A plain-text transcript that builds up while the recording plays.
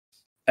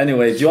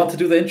Anyway, do you want to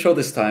do the intro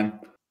this time?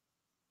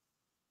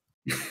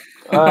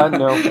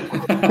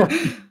 No.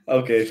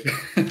 Okay.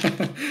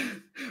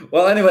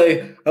 Well,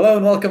 anyway, hello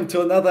and welcome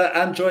to another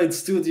Android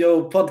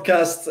Studio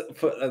podcast.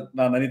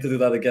 Man, I need to do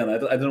that again.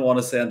 I don't want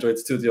to say Android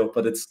Studio,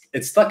 but it's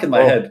stuck in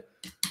my head.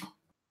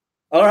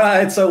 All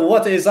right, so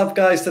what is up,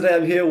 guys? Today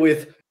I'm here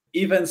with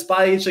Ivan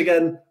Spajic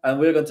again, and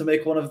we're going to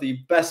make one of the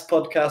best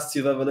podcasts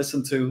you've ever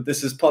listened to.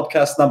 This is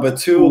podcast number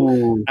 2,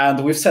 Ooh.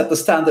 and we've set the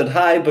standard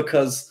high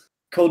because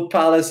Code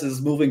Palace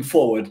is moving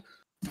forward.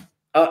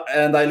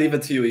 And I leave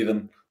it to you,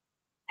 Ivan.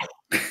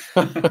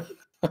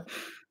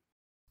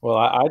 Well,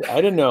 I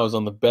didn't know I was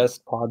on the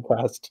best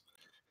podcast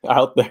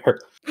out there.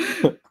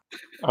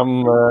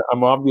 I'm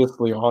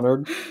obviously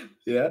honored.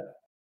 Yeah.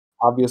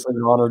 Obviously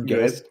an honored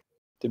guest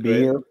to be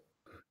here.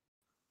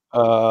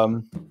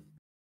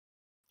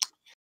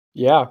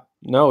 Yeah.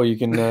 No, you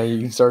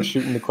can start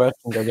shooting the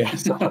questions, I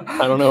guess.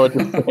 I don't know what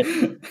to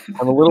say.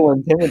 I'm a little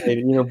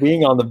intimidated.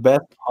 Being on the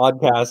best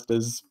podcast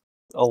is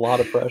a lot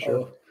of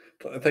pressure.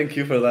 Oh, thank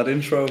you for that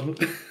intro.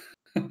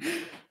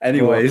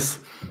 Anyways,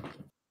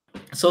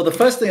 so the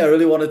first thing I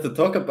really wanted to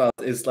talk about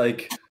is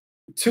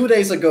 2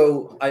 days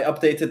ago, I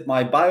updated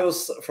my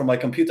BIOS from my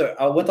computer.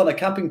 I went on a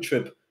camping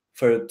trip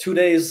for 2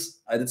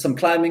 days. I did some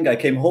climbing. I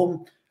came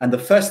home, and the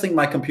first thing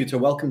my computer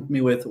welcomed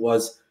me with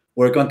was,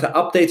 we're going to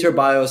update your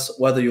BIOS,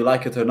 whether you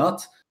like it or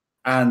not.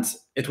 And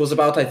it was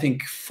about, I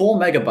think, 4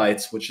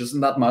 megabytes, which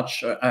isn't that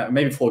much.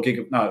 Maybe 4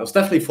 gig. No, it was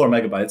definitely 4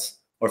 megabytes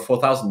or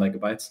 4,000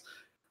 megabytes.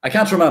 I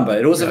can't remember.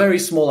 It was a very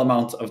small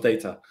amount of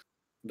data.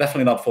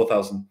 Definitely not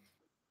 4,000.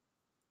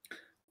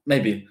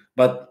 Maybe.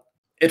 But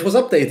it was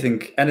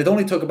updating, and it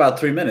only took about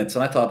 3 minutes.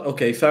 And I thought,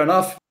 okay, fair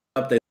enough.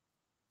 Update.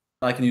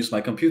 I can use my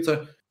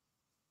computer.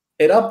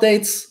 It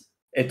updates.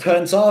 It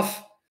turns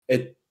off.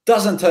 It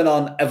doesn't turn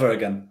on ever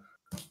again.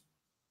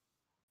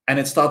 And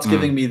it starts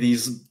giving me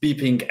these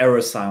beeping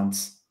error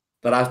sounds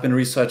that I've been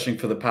researching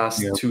for the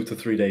past 2 to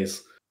 3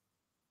 days.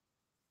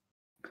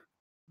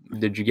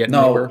 Did you get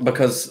No,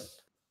 because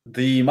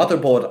the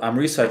motherboard I'm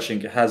researching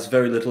has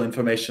very little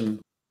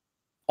information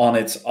on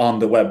it on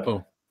the web.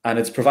 Oh. And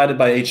it's provided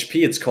by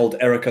HP. It's called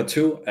Erica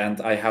 2, and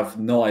I have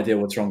no idea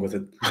what's wrong with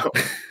it.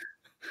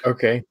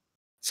 Okay.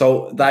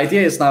 So the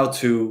idea is now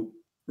to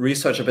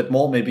research a bit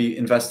more, maybe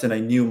invest in a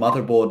new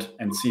motherboard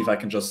and see if I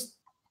can just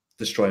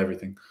destroy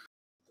everything.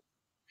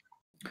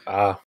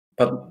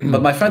 But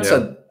my friend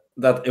said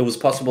that it was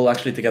possible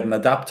actually to get an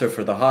adapter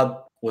for the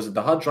was it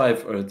the hard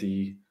drive or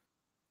the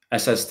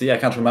SSD? I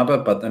can't remember,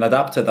 but an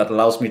adapter that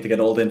allows me to get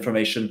all the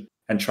information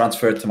and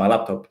transfer it to my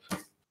laptop.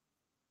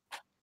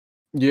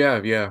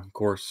 Yeah, of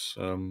course.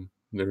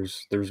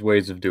 There's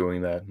ways of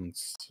doing that.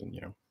 It's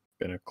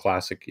been a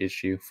classic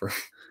issue for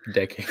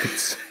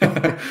decades.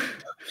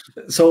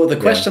 So the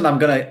question I'm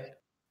gonna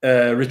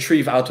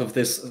retrieve out of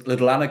this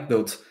little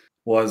anecdote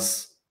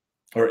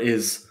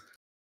is,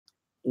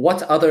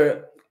 what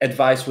other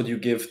advice would you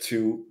give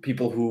to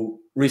people who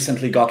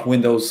recently got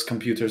Windows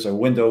computers or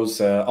Windows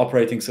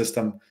operating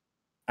system?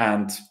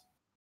 And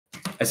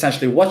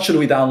essentially, what should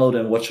we download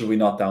and what should we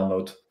not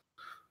download?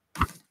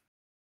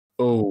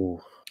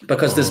 Oh.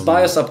 Because this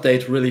BIOS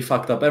update really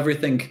fucked up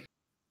everything.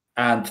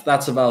 And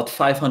that's about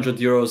 500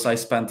 euros I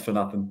spent for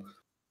nothing.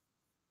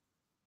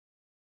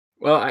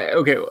 Well,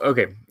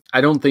 okay.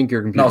 I don't think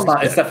your computer. No, it's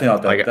not. It's definitely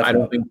not that. I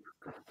don't think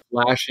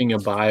flashing a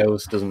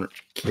BIOS doesn't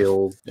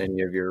kill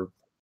any of your.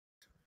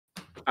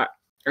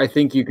 I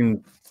think you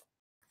can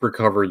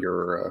recover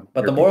your.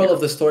 But the moral of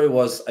the story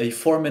was a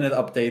 4-minute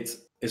update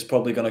is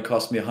probably going to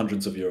cost me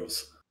hundreds of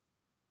euros.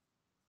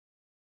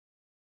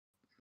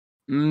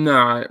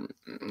 No,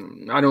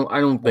 I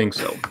don't think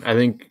so. I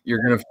think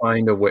you're gonna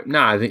find a way. No,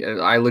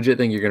 I legit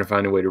think you're gonna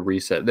find a way to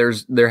reset.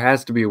 There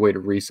has to be a way to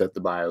reset the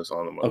BIOS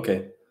on the motherboard.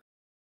 Okay.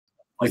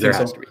 There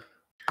has to be.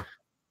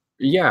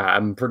 Yeah,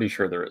 I'm pretty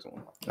sure there is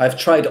one. I've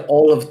tried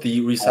all of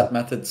the reset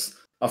methods.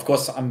 Of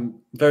course,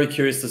 I'm very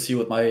curious to see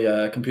what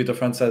my computer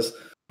friend says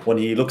when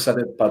he looks at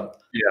it. But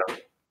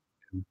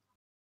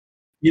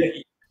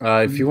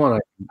if you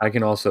want, I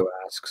can also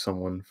ask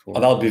someone for.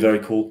 Oh, that would be very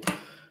cool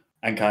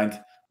and kind.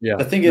 Yeah.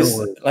 The thing is,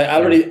 I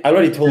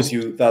already told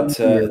you that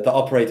the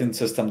operating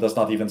system does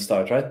not even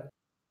start, right?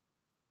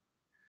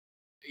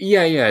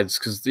 Yeah. It's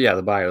because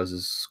the BIOS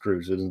is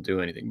screwed, so it doesn't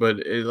do anything. But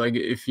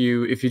if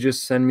you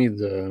just send me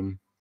the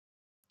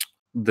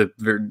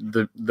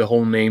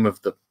whole name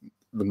of the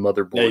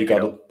motherboard, yeah, you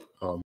got it.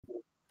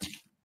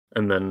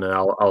 And then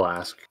I'll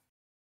ask.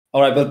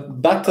 All right,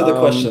 but back to the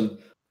question: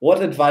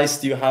 what advice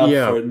do you have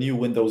for new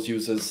Windows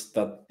users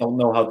that don't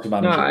know how to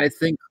manage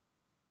it?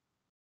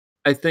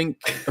 I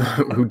think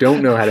who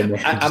don't know how to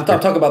manage. I'm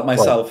talking about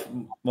myself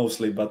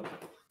mostly, but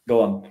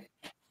go on.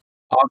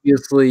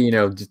 Obviously,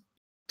 just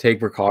take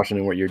precaution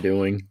in what you're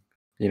doing.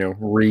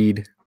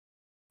 Read.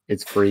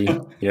 It's free.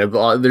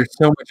 There's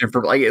so much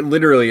information.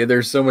 Literally,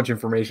 there's so much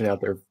information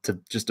out there to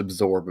just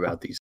absorb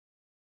about these.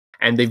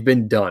 And they've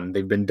been done.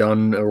 They've been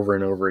done over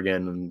and over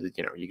again. And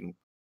you can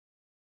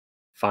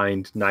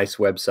find nice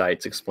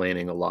websites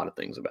explaining a lot of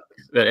things about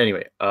these. But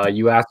anyway,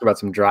 you asked about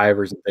some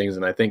drivers and things,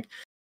 and I think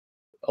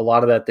a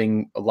lot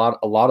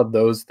of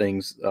those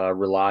things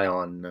rely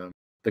on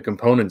the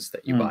components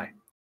that you buy.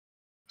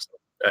 So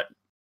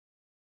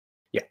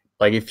yeah,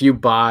 like if you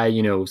buy,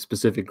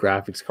 specific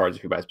graphics cards,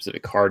 if you buy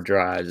specific hard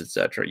drives,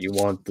 etc., you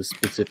want the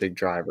specific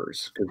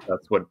drivers because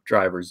that's what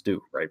drivers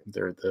do, right?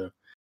 They're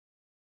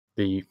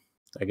the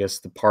I guess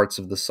the parts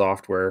of the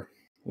software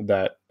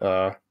that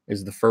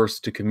is the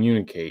first to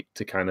communicate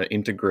to kind of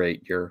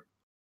integrate your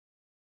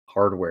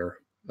hardware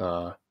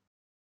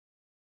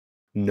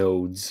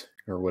nodes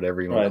or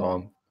whatever you want to call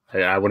them.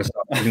 I want to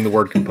stop using the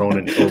word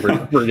component over and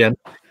over again.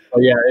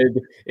 But yeah,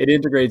 it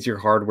integrates your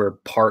hardware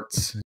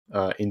parts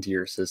into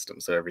your system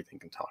so everything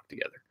can talk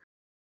together.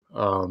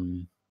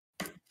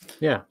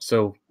 Yeah,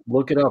 so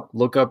look it up.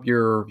 Look up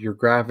your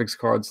graphics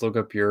cards. Look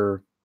up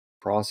your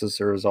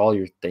processors, all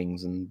your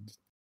things, and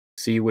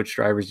see which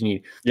drivers you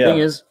need. The thing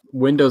is,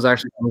 Windows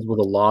actually comes with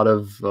a lot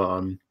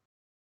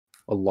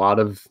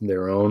of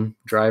their own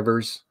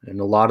drivers, and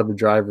a lot of the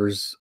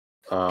drivers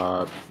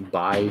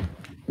by,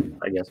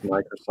 I guess,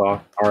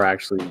 Microsoft are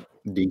actually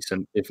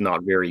decent, if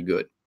not very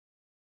good.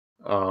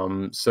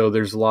 So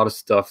there's a lot of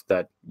stuff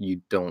that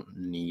you don't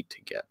need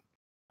to get.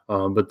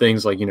 But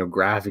things like,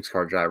 graphics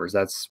card drivers,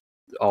 that's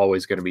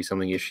always going to be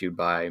something issued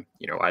by,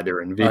 either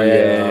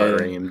NVIDIA or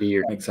AMD.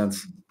 Or makes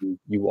sense.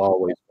 You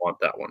always want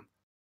that one.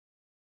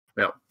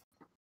 Yeah.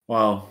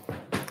 Wow.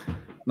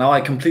 Now I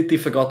completely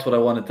forgot what I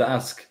wanted to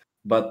ask.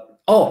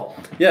 But, oh,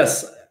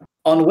 yes,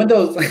 on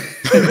Windows.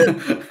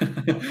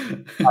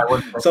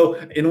 So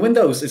in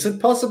Windows, is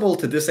it possible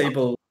to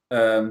disable,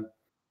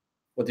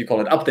 what do you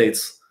call it,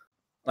 updates?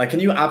 Like, can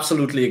you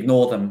absolutely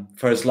ignore them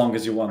for as long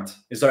as you want?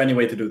 Is there any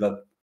way to do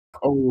that?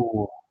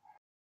 Oh,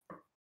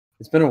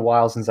 it's been a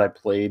while since I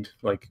played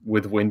like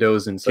with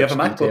Windows in such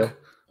detail. Do you have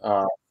a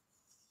MacBook?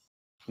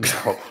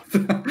 No.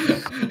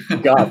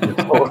 God,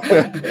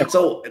 no.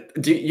 So,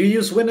 do you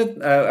use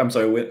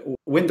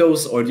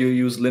Windows, or do you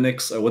use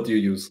Linux, or what do you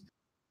use?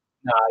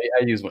 No,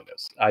 I use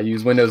Windows. I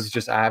use Windows.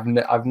 Just I've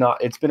not.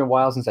 It's been a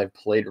while since I've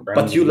played around.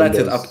 But you let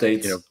Windows,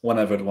 it update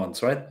whenever it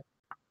wants, right?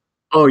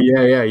 Oh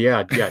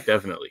yeah,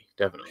 definitely.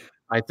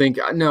 I think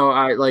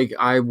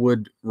I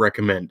would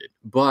recommend it,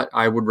 but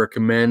I would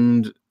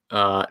recommend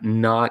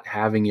not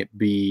having it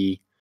be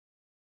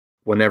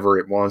whenever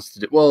it wants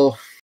to do. Well,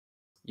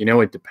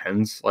 it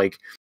depends. Like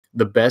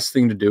the best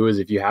thing to do is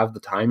if you have the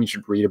time, you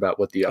should read about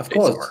what the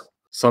updates are.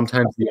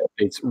 Sometimes the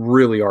updates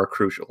really are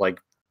crucial. Like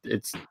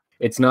it's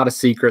not a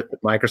secret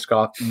that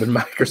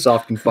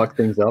Microsoft can fuck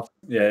things up.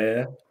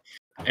 Yeah.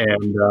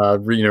 And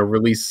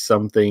release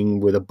something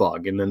with a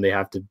bug, and then they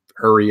have to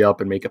hurry up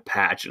and make a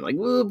patch and like,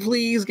 well,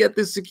 please get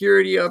this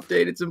security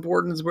update. It's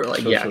important. We're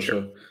like,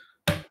 sure.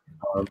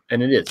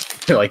 And it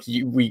is like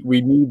we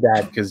need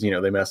that because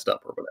they messed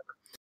up or whatever.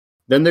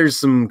 Then there's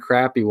some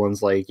crappy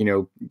ones like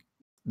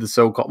the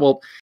so-called.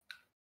 Well,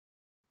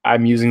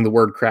 I'm using the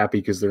word crappy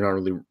because they're not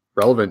really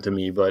relevant to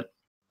me, but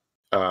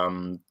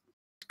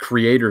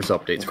creators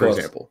updates, for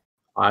example.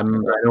 I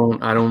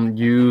don't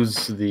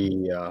use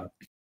the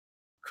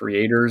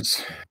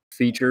creators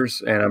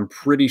features, and I'm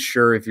pretty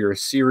sure if you're a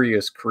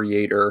serious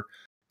creator,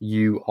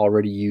 you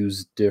already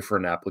use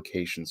different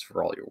applications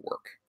for all your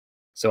work.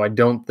 So I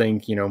don't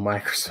think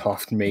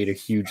Microsoft made a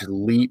huge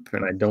leap,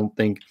 and I don't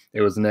think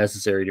it was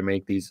necessary to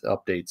make these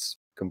updates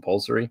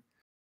compulsory.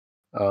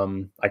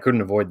 I couldn't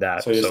avoid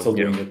that, so you're still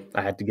doing it.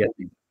 I had to get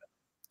these.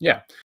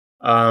 Yeah.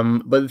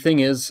 But the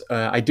thing is,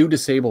 I do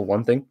disable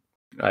one thing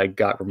I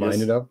got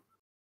reminded of,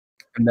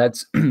 and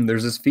that's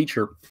there's this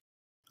feature.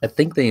 I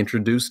think they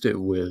introduced it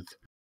with.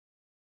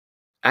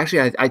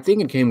 Actually, I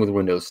think it came with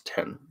Windows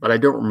 10, but I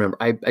don't remember.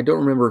 I don't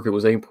remember if it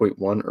was 8.1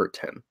 or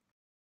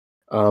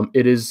 10.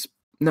 It is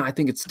no, I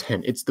think it's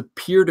 10. It's the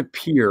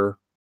peer-to-peer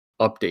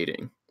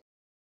updating.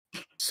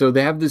 So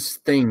they have this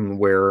thing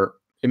where,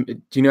 do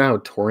you know how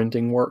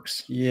torrenting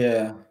works?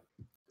 Yeah.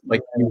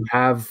 Like you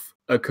have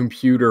a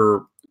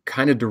computer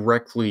kind of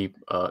directly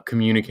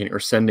communicating or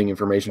sending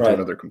information to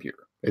another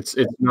computer. It's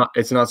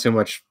not so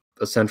much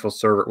a central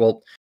server.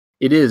 Well,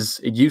 it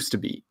used to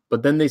be,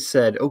 but then they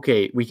said,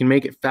 okay, we can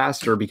make it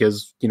faster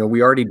because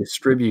we already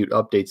distribute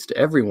updates to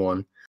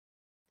everyone.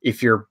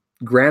 If your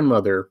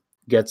grandmother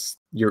gets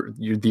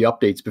the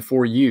updates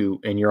before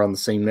you and you're on the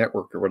same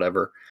network or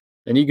whatever,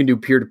 then you can do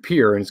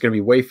peer-to-peer, and it's going to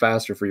be way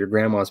faster for your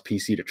grandma's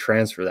PC to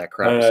transfer that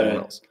crap to someone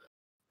else.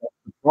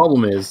 The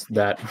problem is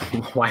that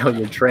while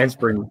you're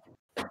transferring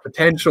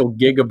potential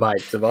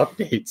gigabytes of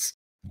updates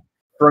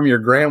from your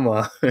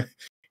grandma,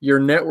 your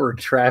network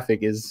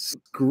traffic is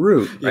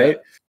screwed, right?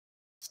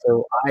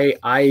 So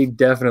I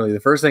definitely, one of the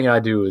first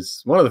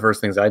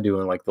things I do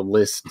in like the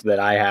list that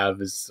I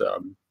have is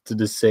to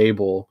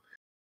disable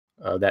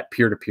that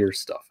peer-to-peer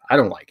stuff. I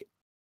don't like it.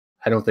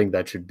 I don't think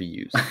that should be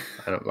used.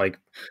 I don't like.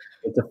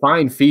 It's a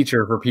fine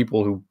feature for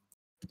people who.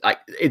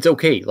 It's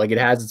okay. Like it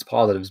has its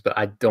positives, but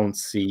I don't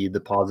see the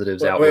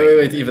positives outweighing.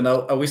 Wait. Even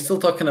now, are we still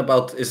talking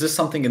about? Is this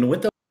something in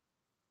Windows?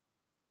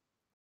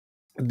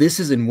 This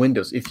is in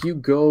Windows. If you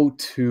go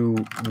to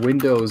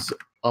Windows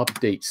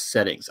Update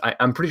settings,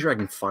 I'm pretty sure I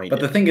can find it.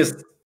 But the thing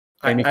is,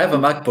 I have a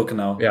MacBook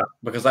now. Yeah.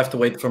 Because I have to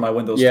wait for my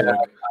Windows to work.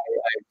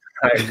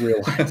 I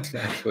realized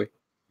actually.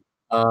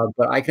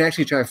 But I can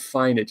actually try to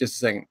find it. Just a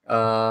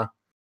second.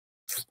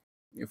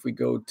 If we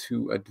go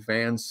to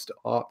advanced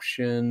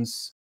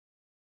options,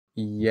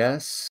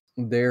 yes,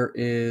 there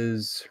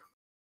is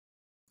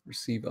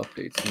receive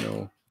updates.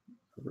 No,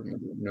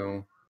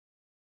 no.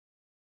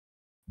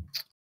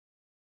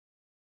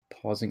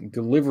 Pausing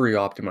delivery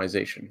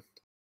optimization.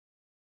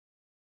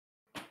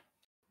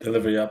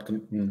 Delivery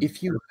optimization.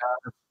 If you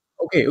have,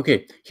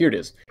 okay, here it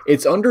is.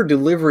 It's under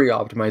delivery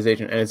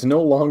optimization, and it's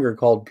no longer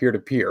called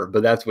peer-to-peer,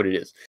 but that's what it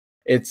is.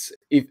 It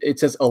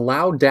says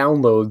allow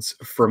downloads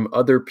from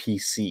other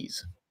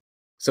PCs.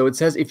 So it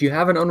says if you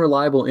have an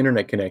unreliable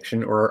internet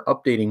connection or are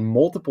updating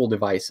multiple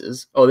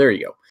devices, oh, there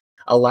you go.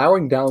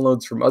 Allowing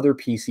downloads from other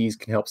PCs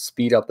can help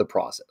speed up the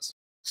process.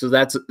 So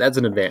that's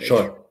an advantage.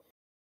 Sure.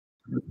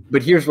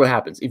 But here's what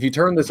happens. If you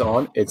turn this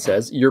on, it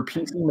says your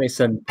PC may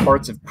send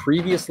parts of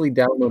previously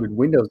downloaded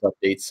Windows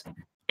updates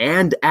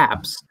and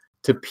apps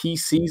to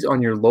PCs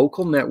on your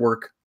local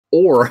network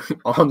or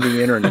on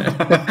the internet.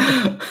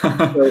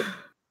 So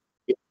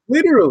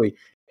literally,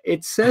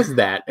 it says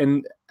that,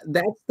 and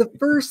that's the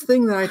first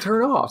thing that I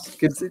turn off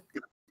because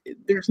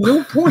there's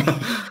no point.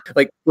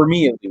 Like for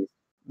me, at least,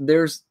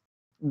 there's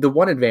the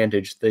one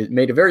advantage. They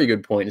made a very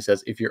good point. It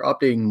says if you're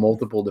updating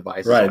multiple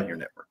devices on your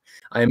network,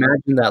 I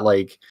imagine that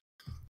like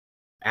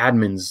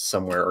admins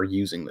somewhere are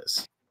using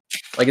this.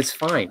 Like it's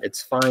fine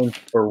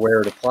for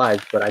where it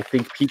applies, but I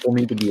think people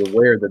need to be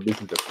aware that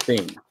this is a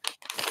thing,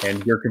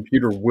 and your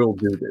computer will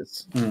do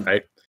this,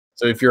 right?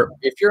 So if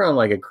you're on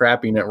like a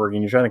crappy network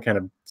and you're trying to kind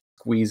of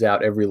squeeze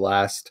out every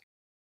last,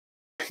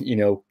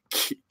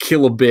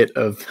 kilobit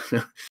of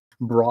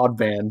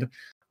broadband,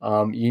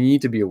 you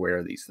need to be aware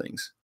of these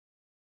things.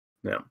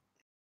 Yeah.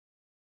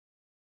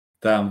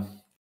 Damn.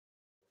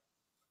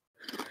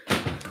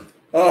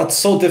 Oh, it's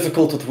so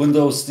difficult with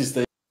Windows these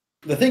days.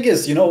 The thing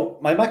is,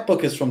 my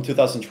MacBook is from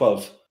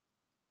 2012,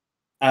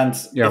 and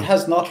it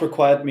has not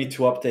required me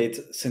to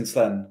update since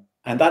then.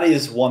 And that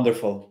is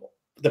wonderful.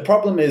 The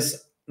problem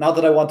is, now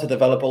that I want to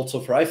develop also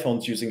for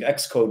iPhones using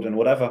Xcode and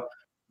whatever.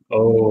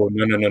 Oh,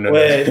 no.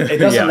 It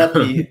doesn't let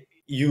me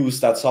use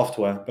that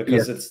software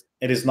because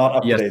it is not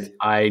up to date. Yes,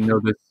 I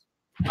know this.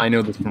 I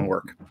know this from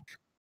work.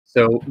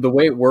 So the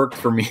way it worked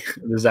for me,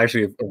 this is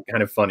actually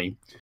kind of funny.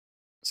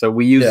 So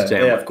we use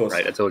Xamarin, of course.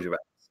 right? I told you about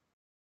this.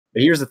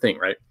 But here's the thing,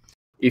 right?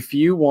 If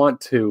you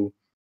want to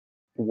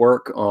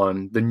work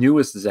on the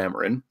newest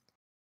Xamarin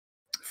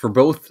for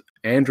both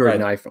Android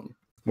and iPhone,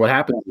 what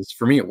happens is,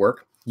 for me at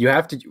work, you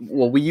have to,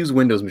 we use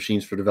Windows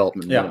machines for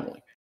development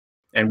normally.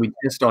 And we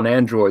test on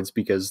Androids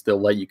because they'll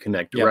let you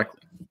connect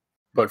directly.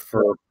 But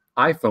for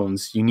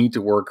iPhones, you need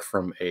to work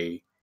from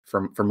a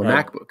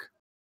MacBook.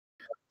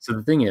 So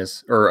the thing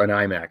is, or an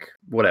iMac,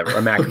 whatever,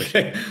 a Mac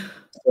machine.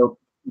 So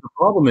the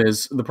problem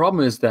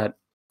is that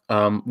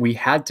we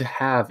had to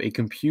have a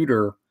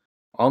computer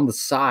on the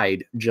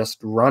side just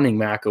running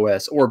Mac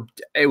OS, or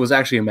it was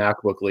actually a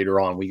MacBook later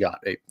on. We got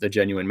a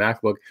genuine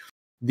MacBook.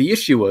 The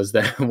issue was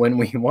that when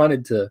we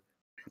wanted to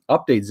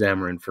update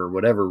Xamarin for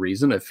whatever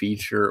reason, a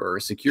feature or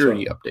a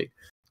security update,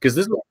 because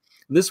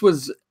this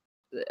was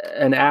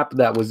an app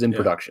that was in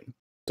production.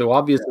 So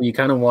obviously you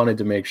kind of wanted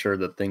to make sure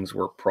that things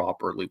were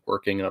properly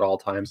working at all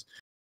times.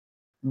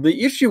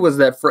 The issue was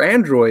that for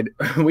Android,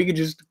 we could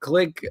just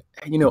click,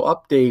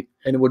 update,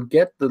 and it would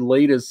get the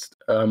latest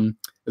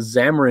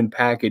Xamarin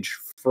package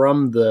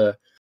from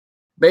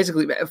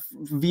basically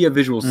via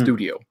Visual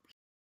Studio.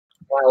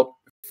 While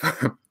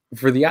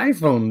for the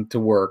iPhone to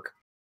work,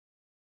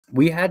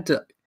 we had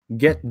to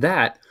get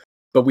that,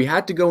 but we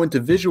had to go into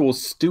Visual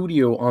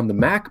Studio on the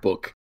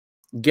MacBook,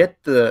 get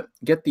the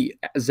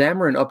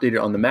Xamarin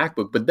updated on the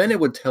MacBook, but then it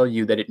would tell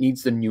you that it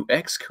needs the new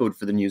Xcode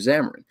for the new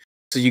Xamarin.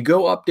 So you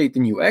go update the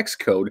new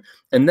Xcode,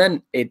 and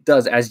then it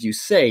does, as you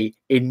say,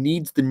 it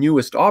needs the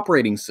newest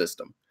operating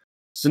system.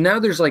 So now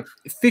there's like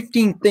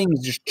 15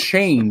 things just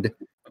chained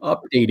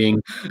updating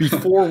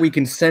before we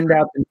can send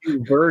out the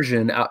new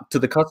version out to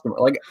the customer.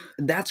 Like,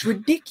 that's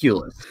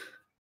ridiculous.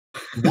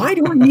 Why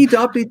do I need to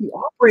update the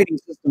operating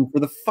system for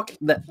the fuck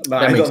that?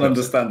 I don't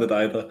understand it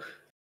either.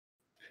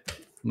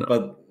 No.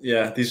 But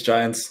yeah, these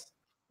giants.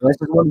 That's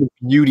just one of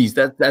the beauties.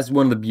 That's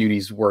one of the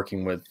beauties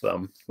working with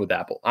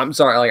Apple. I'm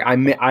sorry, like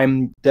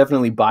I'm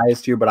definitely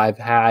biased here, but I've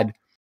had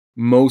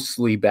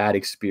mostly bad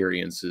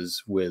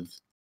experiences with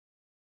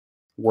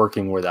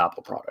working with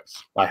Apple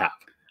products. I have.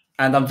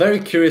 And I'm very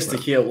curious to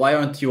hear, why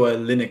aren't you a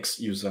Linux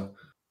user?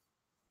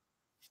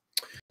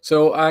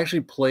 So I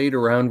actually played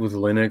around with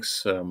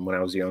Linux when I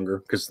was younger,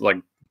 because like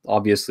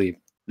obviously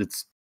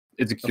it's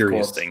a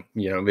curious thing.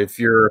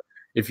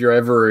 If you're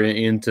ever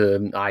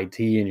into IT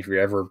and if you're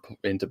ever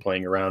into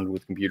playing around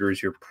with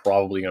computers, you're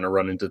probably going to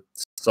run into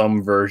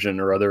some version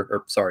or other,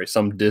 or sorry,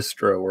 some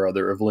distro or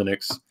other of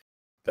Linux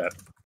that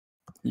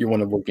you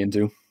want to look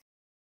into.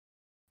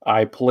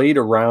 I played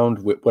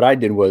around with, what I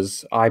did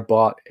was I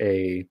bought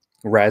a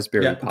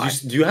Raspberry Pi.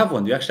 Do you have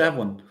one? Do you actually have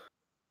one?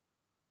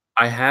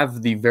 I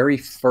have the very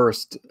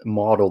first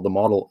model, the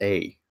Model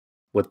A,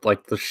 with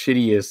like the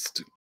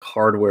shittiest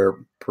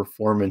hardware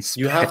performance.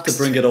 You have to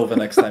bring it over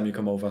next time you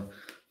come over.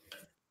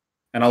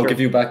 and I'll Sure. give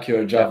you back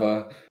your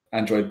Java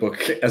Android book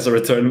as a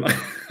return.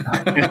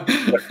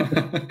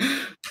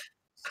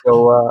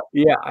 So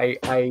yeah,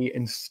 I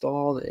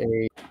installed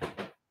a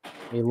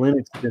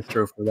Linux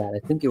distro for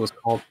that. I think it was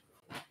called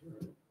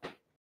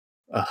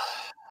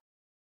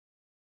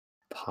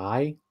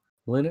Pi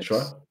Linux.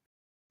 Sure.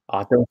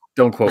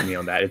 Don't quote me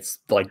on that. It's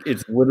I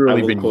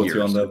literally will been quote years.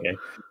 you on that. Okay.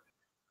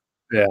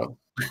 Yeah.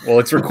 Well,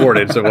 it's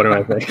recorded, so what am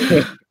I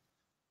saying?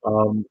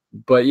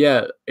 But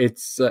yeah,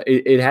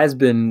 it has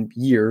been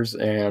years,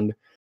 and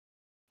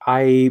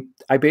I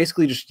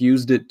basically just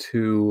used it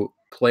to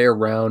play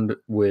around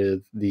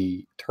with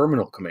the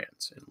terminal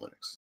commands in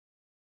Linux.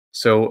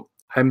 So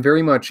I'm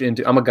very much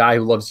I'm a guy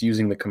who loves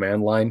using the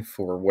command line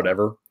for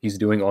whatever he's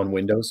doing on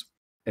Windows,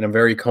 and I'm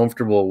very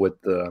comfortable with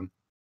the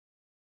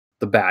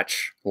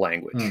batch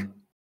language.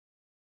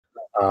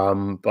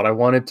 But I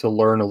wanted to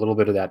learn a little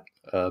bit of that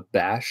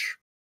bash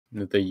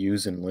that they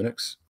use in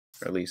Linux,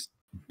 or at least,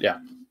 yeah.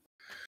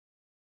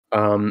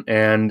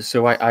 And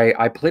so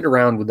I played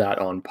around with that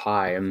on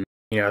Pi, and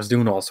I was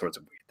doing all sorts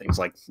of weird things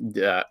like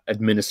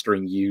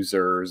administering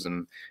users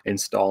and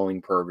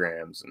installing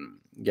programs and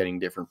getting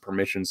different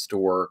permissions to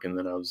work, and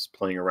then I was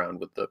playing around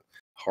with the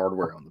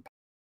hardware on the Pi.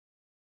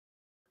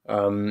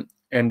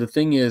 And the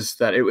thing is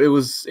that it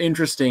was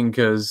interesting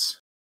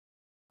because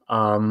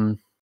you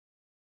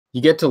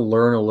get to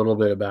learn a little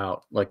bit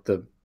about like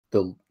the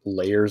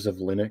layers of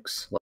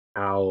Linux, like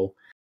how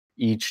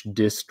each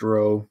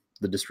distro,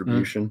 the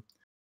distribution,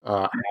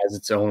 has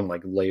its own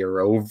like layer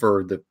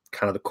over the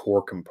kind of the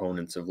core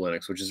components of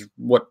Linux, which is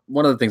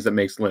one of the things that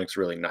makes Linux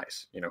really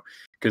nice,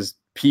 because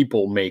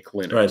people make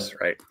Linux,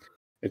 right?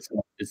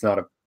 It's not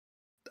a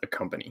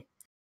company,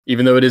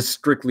 even though it is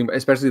strictly,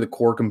 especially the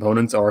core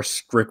components are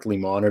strictly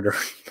monitored.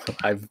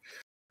 I've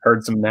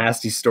heard some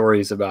nasty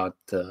stories about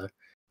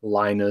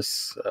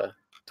Linus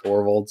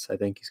Torvalds, I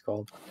think he's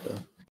called,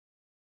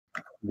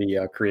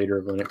 the creator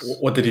of Linux.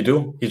 What did he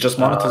do? He just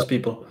monitors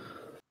people.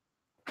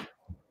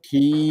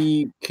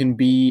 He can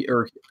be,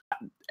 or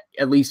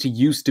at least he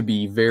used to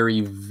be,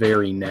 very,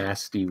 very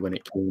nasty when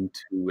it came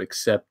to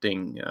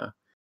accepting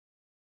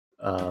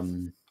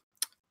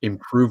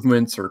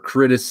improvements or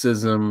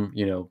criticism,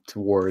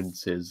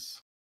 towards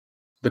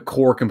the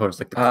core components,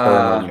 like the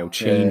kernel,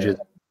 changes.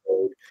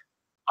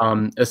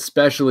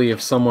 Especially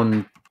if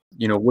someone,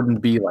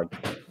 wouldn't be like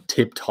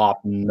tip-top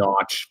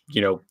notch,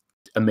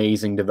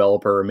 amazing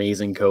developer,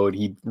 amazing code,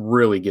 he'd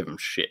really give him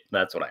shit.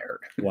 That's what I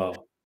heard.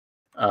 Wow.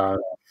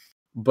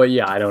 But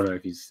yeah, I don't know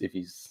if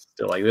he's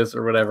still like this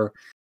or whatever.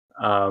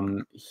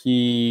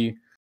 Yeah,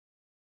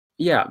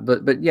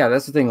 but yeah,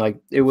 that's the thing. Like,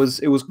 it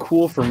was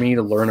cool for me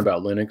to learn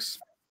about Linux.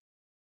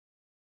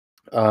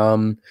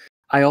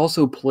 I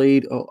also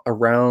played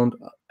around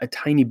a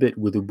tiny bit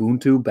with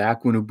Ubuntu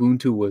back when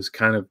Ubuntu was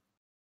kind of,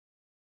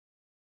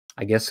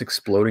 I guess,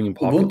 exploding in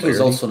popularity. Ubuntu is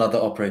also another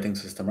operating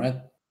system,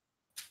 right?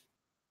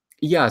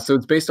 Yeah, so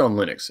it's based on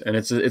Linux, and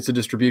it's a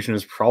distribution.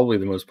 It's probably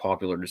the most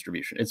popular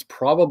distribution. It's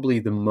probably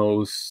the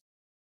most.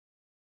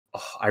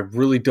 I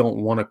really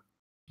don't want to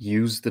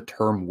use the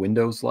term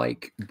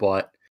Windows-like,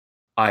 but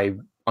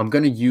I'm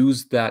going to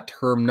use that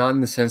term not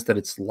in the sense that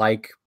it's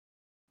like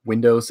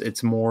Windows.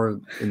 It's more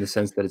in the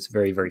sense that it's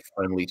very, very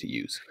friendly to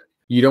use.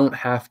 You don't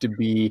have to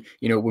be,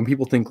 when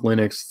people think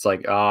Linux, it's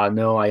like,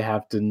 no, I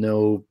have to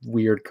know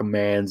weird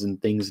commands and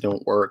things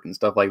don't work and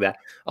stuff like that.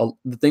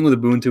 The thing with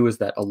Ubuntu is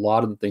that a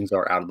lot of the things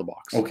are out of the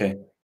box. Okay.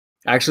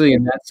 Actually,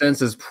 in that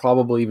sense, is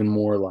probably even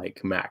more like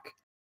Mac,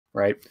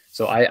 right?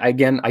 So I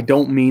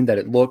don't mean that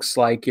it looks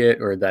like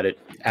it or that it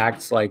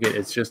acts like it.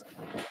 It's just,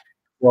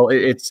 well,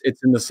 it's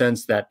in the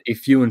sense that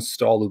if you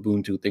install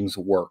Ubuntu, things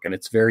work, and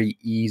it's very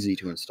easy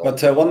to install.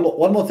 But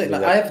one more thing,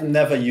 I have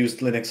never used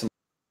Linux.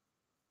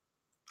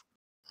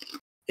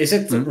 Is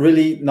it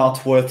really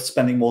not worth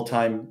spending more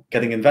time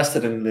getting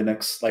invested in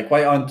Linux? Like,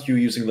 why aren't you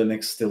using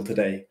Linux still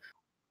today?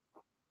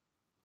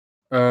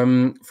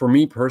 For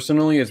me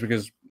personally, it's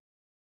because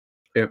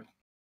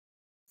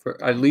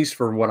at least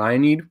for what I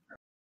need,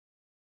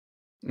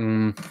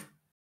 the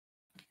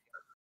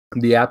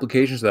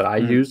applications that I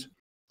use,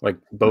 like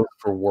both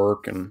for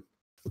work and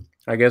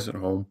I guess at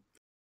home,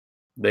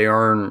 they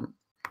aren't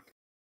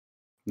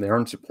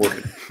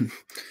supported.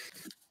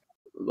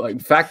 Like,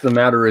 the fact of the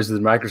matter is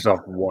that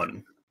Microsoft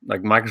won.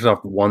 Like,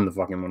 Microsoft won the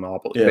fucking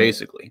monopoly,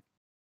 basically.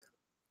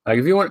 Like,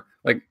 if you want,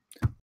 like,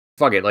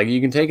 fuck it. Like, you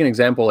can take an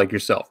example like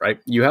yourself, right?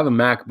 You have a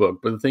MacBook,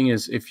 but the thing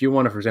is, if you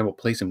want to, for example,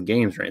 play some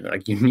games or anything,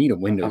 like, you need a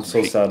Windows. I'm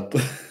so sad.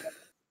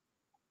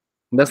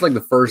 That's like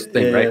the first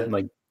thing, right?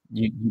 Like,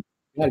 you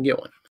gotta get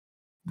one.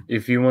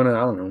 If you want to,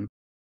 I don't know.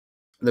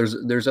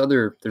 There's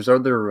other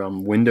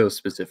Windows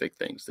specific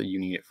things that you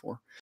need it for.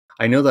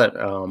 I know that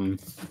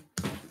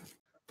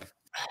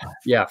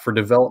yeah, for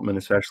development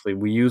especially,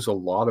 we use a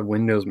lot of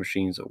Windows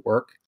machines at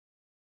work,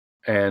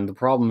 and the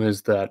problem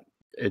is that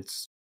it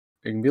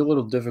can be a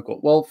little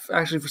difficult. Well,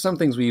 actually, for some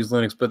things we use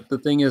Linux, but the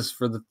thing is,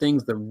 for the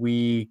things that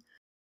we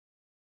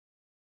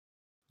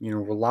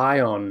rely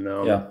on,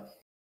 I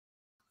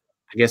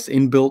guess,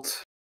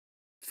 inbuilt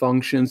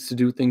functions to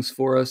do things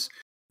for us,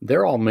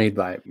 they're all made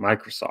by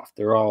Microsoft.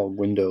 They're all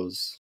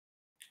Windows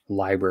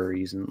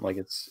libraries, and like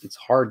it's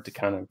hard to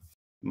kind of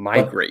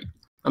migrate.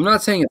 I'm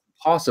not saying it's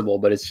possible,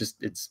 but it's just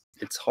it's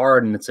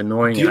hard and it's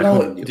annoying. Do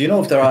you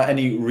know if there are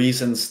any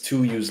reasons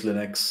to use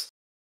Linux?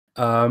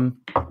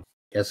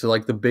 Yeah, so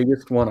like the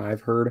biggest one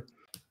I've heard,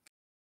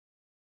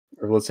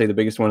 or let's say the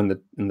biggest one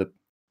in the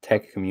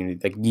tech community,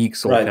 like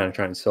geeks will kind of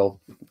try and sell,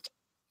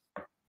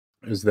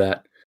 is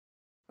that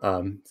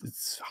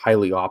it's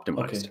highly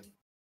optimized. Okay.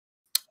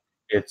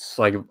 It's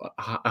like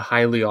a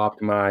highly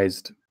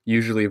optimized,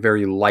 usually a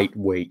very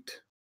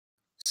lightweight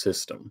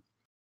system.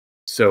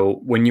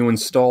 So when you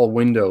install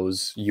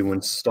Windows, you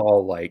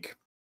install like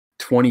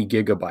 20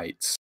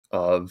 gigabytes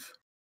of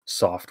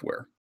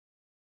software.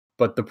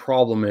 But the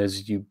problem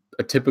is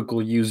a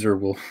typical user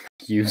will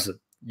use a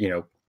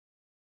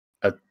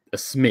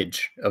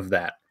smidge of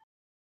that.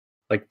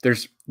 Like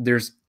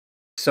there's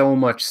so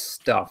much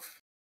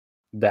stuff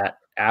that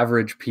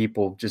average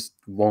people just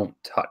won't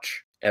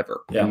touch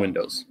ever in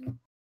Windows.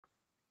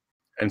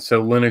 And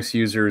so Linux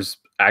users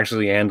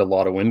actually, and a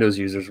lot of Windows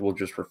users, will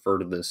just refer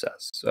to this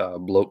as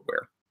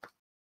bloatware,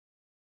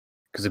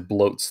 because it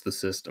bloats the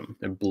system.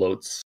 It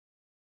bloats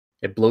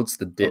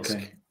the disk.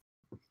 Okay.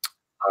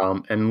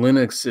 And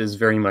Linux is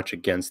very much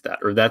against that,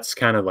 or that's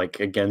kind of like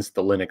against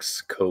the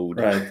Linux code.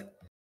 Right.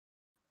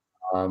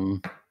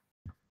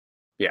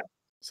 Yeah.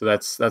 So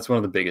that's one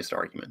of the biggest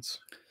arguments.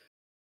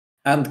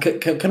 And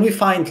can we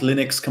find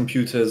Linux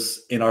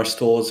computers in our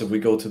stores if we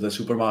go to the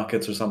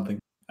supermarkets or something?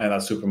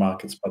 Not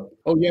supermarkets, but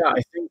oh yeah,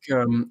 I think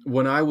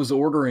when I was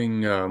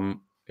ordering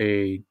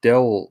a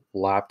Dell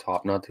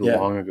laptop not too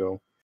long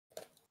ago,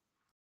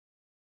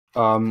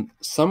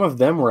 some of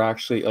them were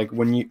actually like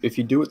if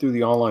you do it through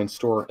the online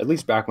store, at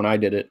least back when I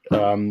did it,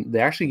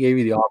 they actually gave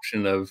you the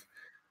option of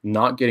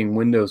not getting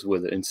Windows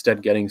with it,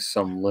 instead getting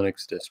some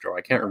Linux distro.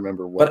 I can't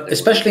remember what. But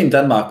especially in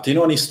Denmark, do you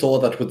know any store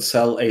that would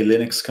sell a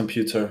Linux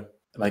computer,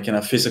 like in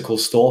a physical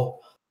store?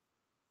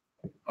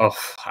 Oh,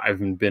 I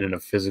haven't been in a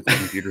physical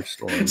computer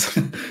store.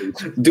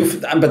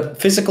 But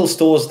physical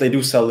stores, they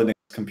do sell Linux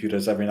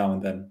computers every now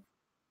and then,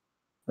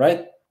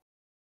 right?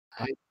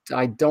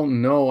 I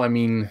don't know. I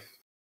mean,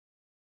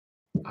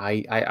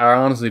 I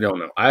honestly don't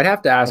know. I'd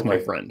have to ask my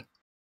friend.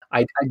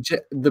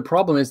 The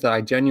problem is that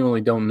I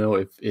genuinely don't know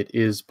if it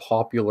is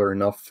popular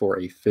enough for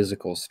a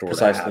physical store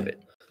to have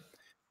it.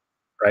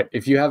 Right?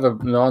 If you have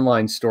an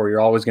online store,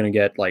 you're always going to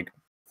get like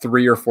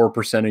 3 or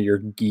 4% of your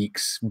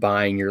geeks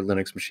buying your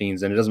Linux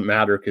machines, and it doesn't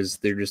matter because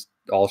they're just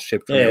all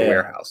shipped from your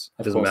warehouse.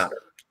 It doesn't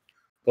matter.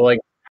 But like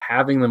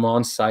having them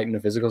on site in a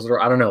physical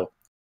store, I don't know.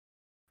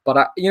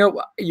 But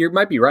you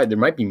might be right. There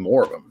might be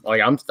more of them. Like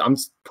I'm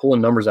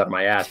pulling numbers out of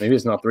my ass. Maybe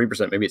it's not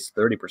 3%. Maybe it's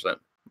 30%.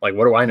 Like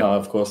what do I know? No,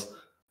 of course.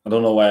 I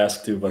don't know why I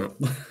asked you, but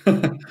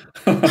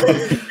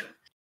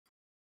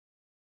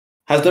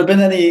has there been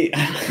any?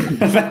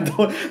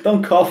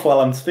 don't cough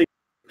while I'm speaking.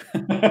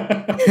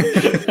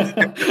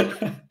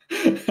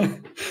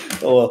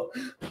 Oh well.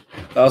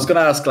 I was gonna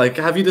ask, like,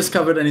 have you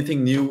discovered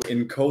anything new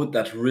in code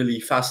that really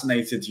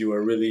fascinated you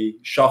or really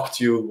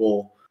shocked you,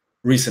 or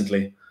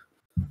recently?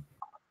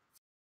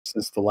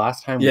 Since the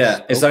last time?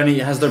 Yeah. Has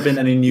there been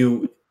any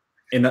new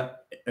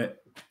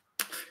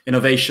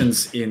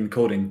innovations in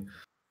coding?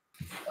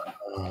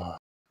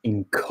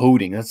 In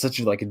coding, that's such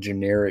like a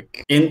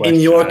generic. In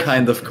your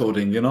kind of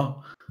coding, you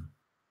know.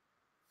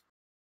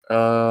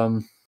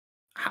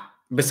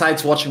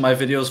 Besides watching my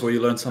videos where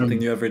you learn something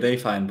new every day,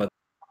 fine. But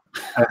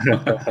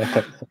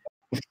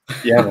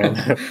yeah,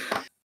 man.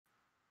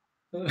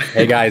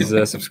 Hey guys,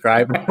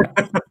 subscribe.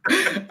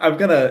 I'm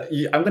gonna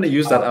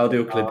use that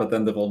audio clip at the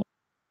end of all.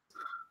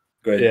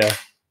 Great. Yeah.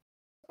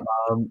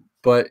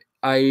 But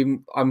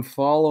I'm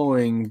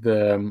following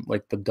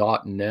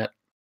the .NET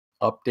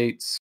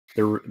updates.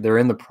 They're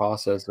in the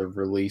process of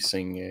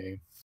releasing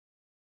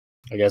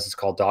I guess it's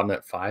called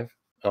 .NET 5,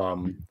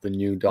 the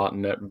new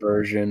 .NET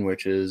version,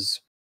 which is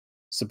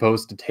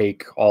supposed to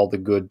take all the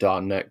good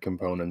 .NET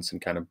components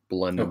and kind of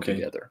blend them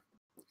together.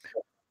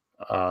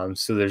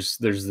 So there's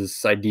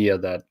this idea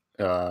that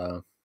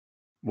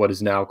what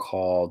is now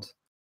called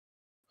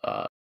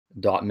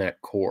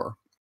 .NET Core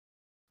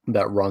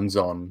that runs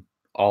on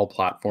all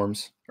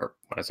platforms, or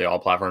when I say all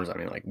platforms, I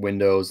mean like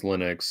Windows,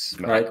 Linux,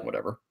 Mac,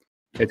 whatever.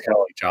 It's kind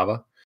of like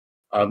Java.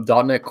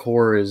 .NET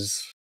Core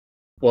is,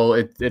 well,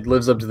 it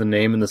lives up to the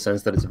name in the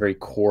sense that it's a very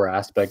core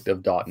aspect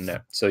of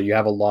 .NET. So you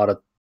have a lot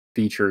of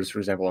features, for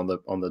example,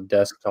 on the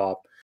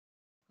desktop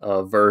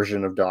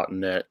version of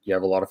 .NET. You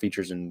have a lot of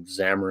features in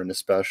Xamarin,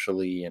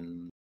 especially,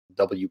 and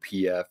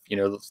WPF.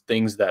 Those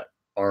things that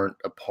aren't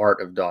a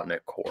part of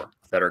 .NET Core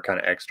that are kind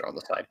of extra on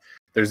the side.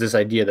 There's this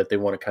idea that they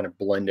want to kind of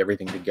blend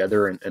everything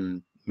together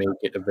and make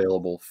it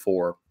available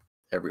for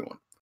everyone.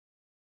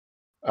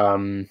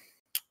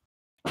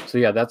 So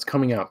yeah, that's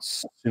coming out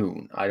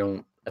soon. I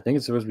think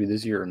it's supposed to be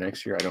this year or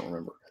next year. I don't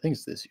remember. I think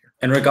it's this year.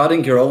 And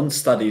regarding your own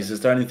studies, is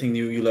there anything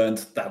new you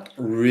learned that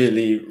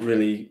really,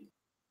 really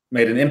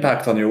made an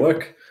impact on your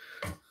work?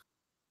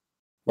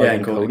 Like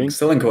in coding?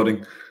 Still in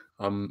coding.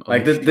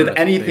 Like, did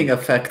anything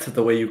affect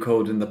the way you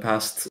code in the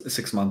past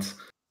 6 months?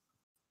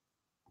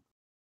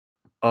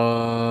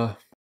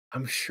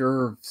 I'm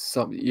sure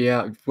some.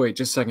 Yeah, wait,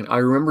 just a second. I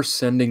remember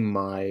sending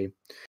my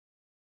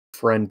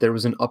friend. There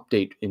was an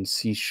update in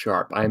C#.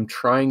 I am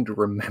trying to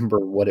remember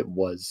what it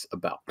was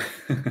about.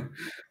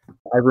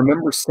 I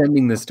remember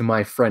sending this to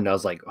my friend. I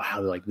was like,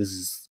 wow, like this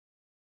is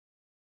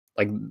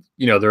like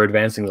they're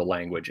advancing the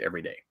language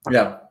every day.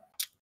 Yeah.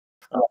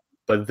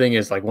 But the thing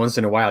is, like once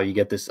in a while, you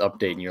get this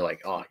update, and you're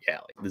like, oh yeah,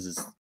 like this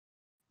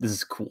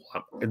is cool.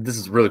 This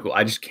is really cool.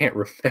 I just can't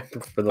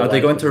remember for the. Are they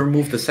life going of to me.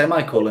 remove the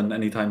semicolon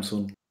anytime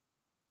soon?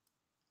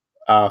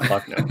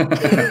 Fuck no.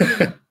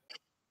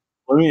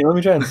 Let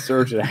me try and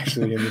search it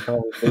actually in the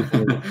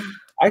conversation.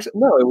 Actually,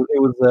 no,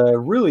 it was a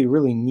really,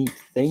 really neat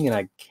thing, and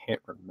I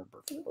can't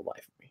remember for the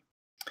life of me.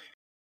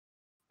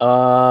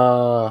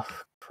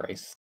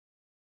 Christ.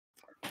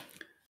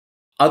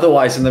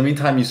 Otherwise, in the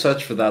meantime, you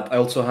search for that. I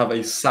also have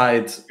a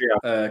side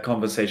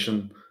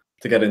conversation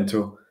to get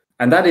into,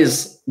 and that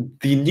is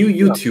the new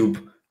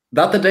YouTube.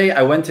 The other day,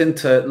 I went in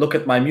to look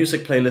at my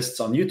music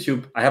playlists on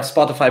YouTube. I have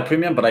Spotify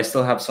Premium, but I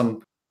still have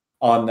some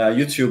on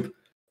YouTube,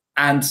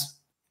 and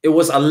it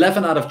was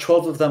 11 out of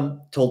 12 of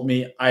them told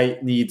me I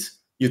need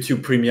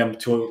YouTube Premium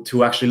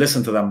to actually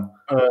listen to them,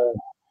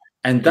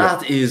 and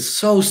that is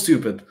so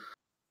stupid.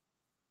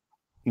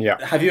 Yeah.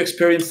 Have you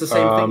experienced the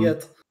same thing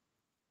yet?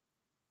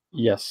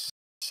 Yes.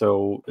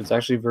 So it's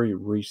actually very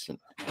recent.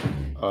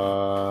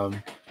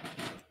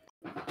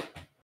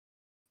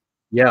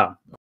 Yeah,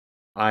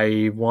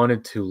 I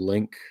wanted to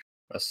link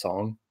a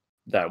song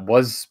that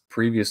was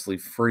previously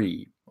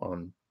free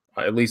on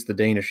at least the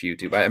Danish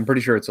YouTube. I'm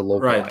pretty sure it's a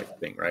localized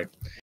thing, right?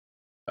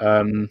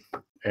 And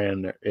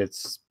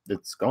it's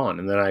gone.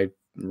 And then I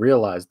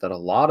realized that a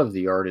lot of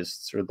the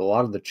artists or a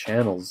lot of the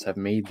channels have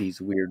made these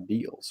weird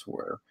deals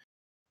where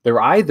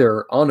they're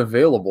either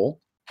unavailable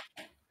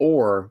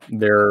or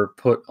they're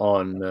put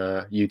on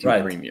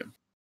YouTube Premium.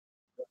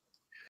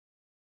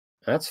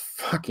 That's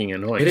fucking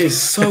annoying. It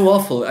is so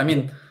awful. I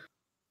mean,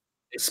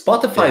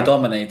 Spotify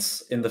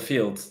dominates in the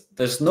field.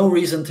 There's no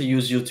reason to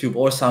use YouTube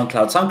or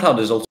SoundCloud. SoundCloud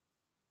is also,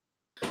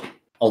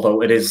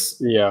 although it is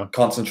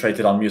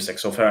concentrated on music,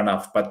 so fair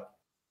enough. But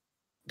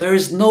there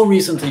is no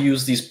reason to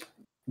use these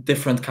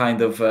different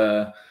kind of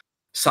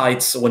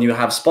sites when you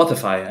have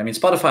Spotify. I mean,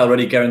 Spotify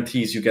already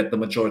guarantees you get the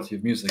majority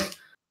of music.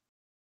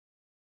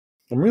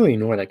 I'm really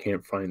annoyed I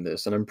can't find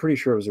this, and I'm pretty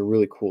sure it was a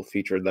really cool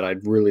feature that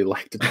I'd really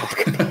like to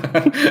talk about.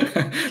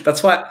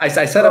 That's why I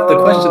set up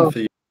the question for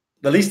you.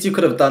 The least you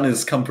could have done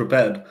is come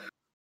prepared.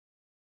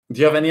 Do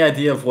you have any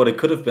idea of what it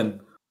could have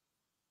been?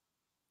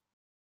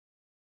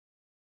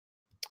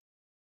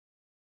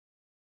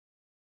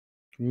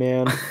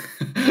 Man.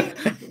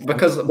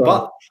 Because I'm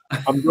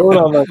going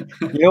on my,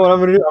 you know what I'm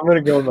gonna do? I'm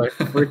gonna go on my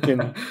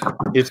freaking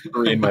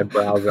history in my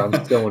browser.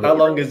 I'm still in. How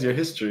long is your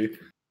history?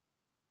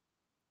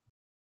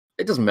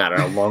 It doesn't matter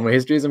how long my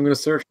history is. I'm gonna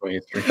search my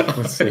history.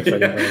 Let's see if I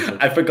can find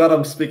it. I forgot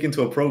I'm speaking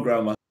to a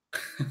programmer.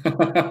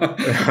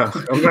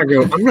 I'm not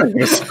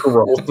gonna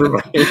scroll through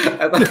my history.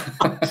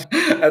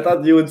 I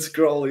thought you would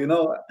scroll, and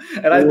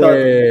I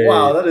thought,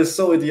 wow, that is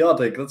so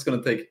idiotic. That's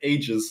gonna take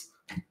ages,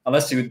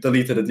 unless you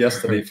deleted it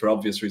yesterday for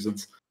obvious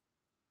reasons.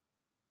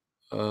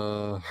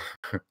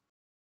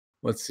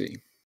 Let's see.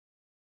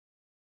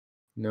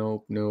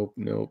 Nope.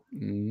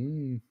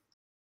 I'm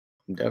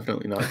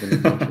definitely not going to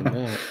mention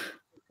that.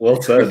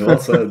 Well said.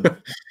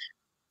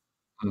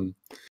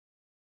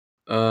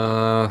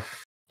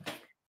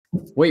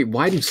 Wait,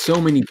 why do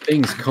so many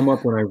things come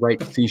up when I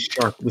write C#?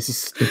 This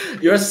is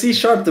You're a C#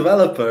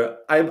 developer.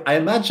 I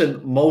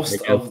imagine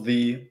most of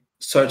the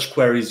search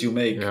queries you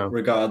make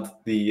regard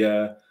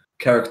the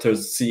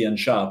characters C and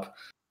sharp.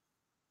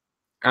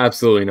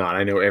 Absolutely not.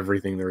 I know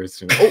everything there is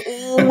to know.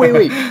 Oh,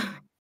 wait.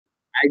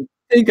 I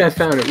think I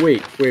found it.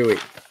 Wait.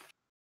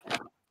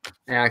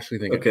 I actually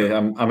think. Okay,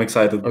 I'm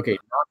excited. Okay,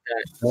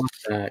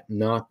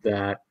 not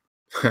that.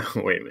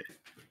 Wait a minute.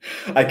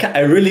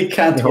 I really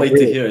can't wait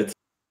to hear it,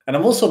 and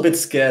I'm also a bit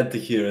scared to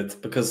hear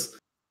it because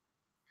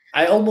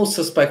I almost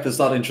suspect it's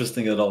not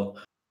interesting at all.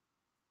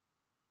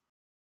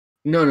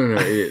 No,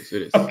 it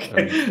is.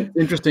 Okay. It's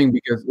interesting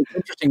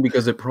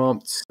because it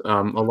prompts a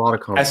lot of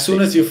conversation. As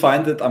soon as you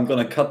find it, I'm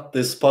gonna cut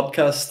this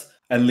podcast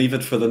and leave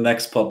it for the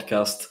next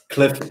podcast.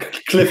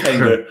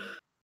 Cliffhanger.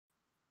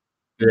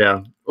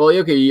 Yeah. Well,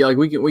 okay. Like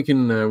we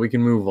can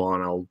move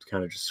on. I'll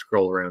kind of just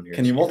scroll around here.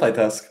 Can you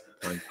multitask?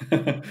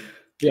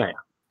 Yeah.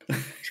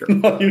 Sure.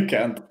 No, you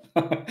can't.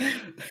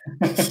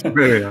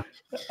 Yeah.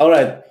 All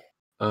right.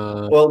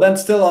 Well, then,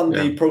 still on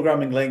the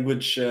programming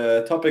language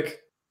topic,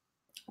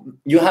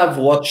 you have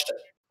watched.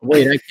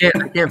 Wait, I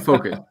can't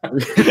focus.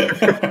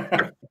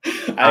 I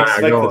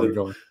expected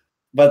it.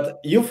 But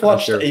you've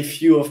watched a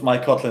few of my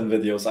Kotlin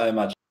videos, I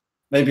imagine.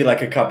 Maybe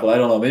like a couple. I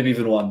don't know. Maybe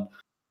even one.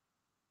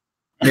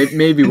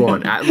 Maybe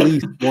one. At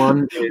least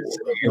one is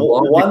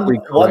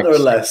one or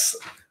less.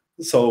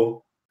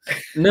 So.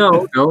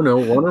 No. One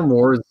or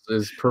more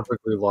is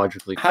perfectly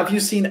logically correct. Have you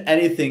seen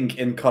anything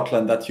in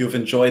Kotlin that you've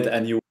enjoyed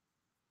and you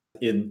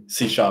in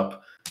C#?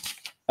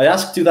 I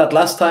asked you that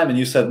last time, and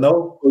you said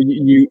no.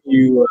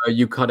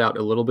 You cut out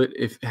a little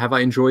bit. Have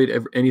I enjoyed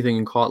anything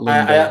in Kotlin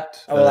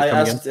that? I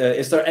asked,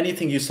 is there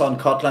anything you saw in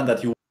Kotlin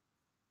that you?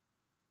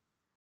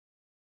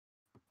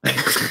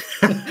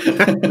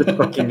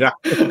 Fucking guy.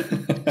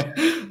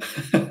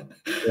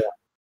 Yeah.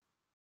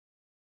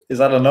 Is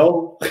that a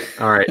no?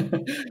 All right.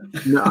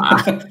 No.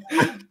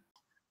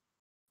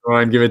 Go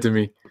on, give it to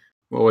me.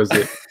 What was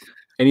it?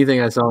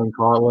 Anything I saw in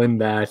Kotlin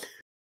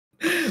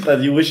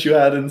that you wish you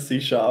had in C#?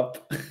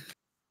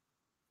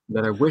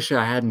 That I wish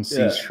I had in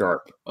C#. I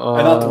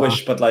not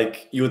wish, but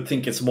like you would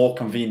think it's more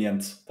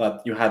convenient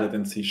that you had it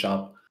in C#.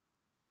 Still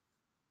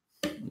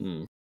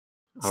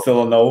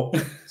a no.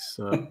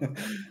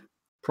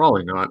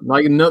 Probably not.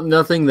 Like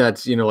nothing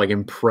that's like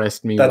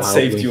impressed me. That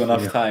saved you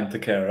enough time to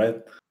care,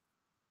 right?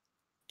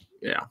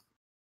 Yeah,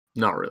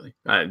 not really.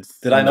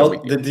 Did I know?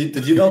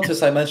 Did you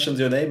notice I mentioned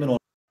your name in one?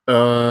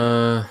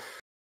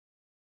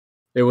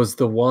 It was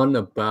the one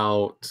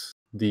about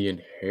the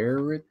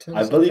inheritance.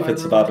 I believe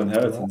it's about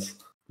inheritance.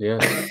 Yeah.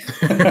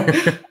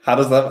 How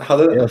does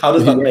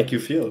that make you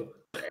feel?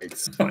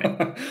 It's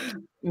fine.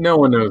 No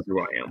one knows who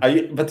I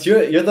am. But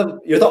you're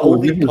the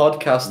only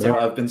podcaster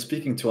I've been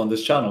speaking to on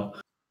this channel.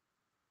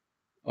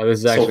 Oh, this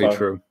is actually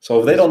true. So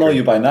if they don't know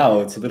you by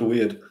now, it's a bit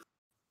weird.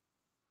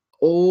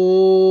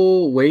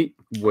 Oh, wait.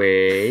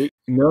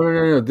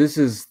 No. This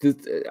is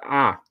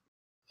yeah.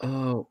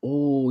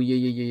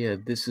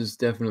 This is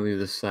definitely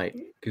the site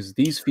because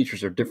these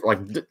features are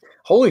different. Like,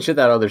 holy shit,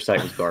 that other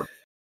site was garbage.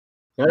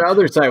 That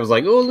other site was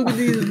like, oh, look at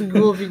these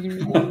cool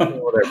features.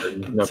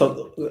 Whatever.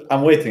 So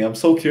I'm waiting. I'm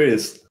so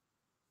curious.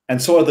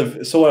 And so are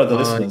the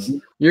listeners.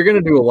 You're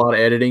gonna do a lot of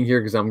editing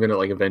here because I'm gonna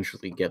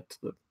eventually get to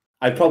the.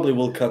 I probably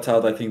will cut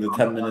out, I think, the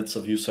 10 minutes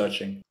of you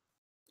searching.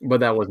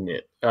 But that wasn't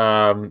it.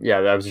 Yeah,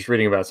 I was just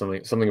reading about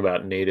something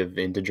about native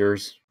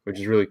integers, which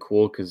is really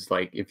cool because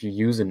if you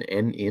use an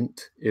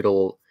nint,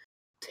 it'll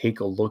take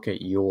a look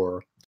at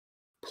your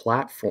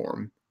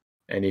platform,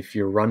 and if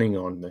you're running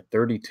on the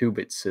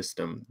 32-bit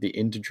system, the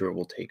integer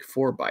will take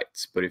 4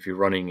 bytes. But if you're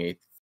running a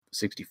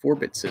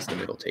 64-bit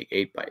system, it'll take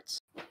 8 bytes.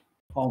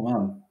 Oh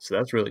man! So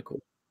that's really cool.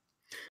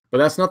 But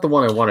that's not the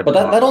one I wanted. But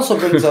that also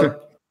brings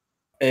up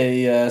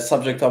a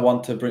subject I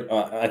want to bring.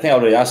 I think I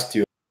already asked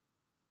you.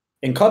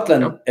 In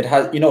Kotlin, it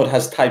has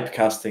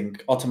typecasting,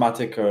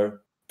 automatic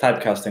or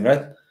typecasting,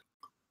 right?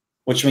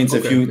 Which means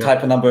if you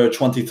type a number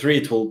 23,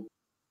 it will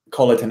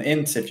call it an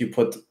int. If you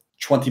put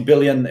 20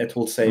 billion, it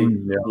will say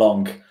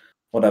long,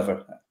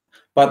 whatever.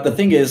 But the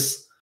thing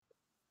is,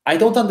 I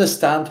don't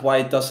understand why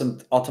it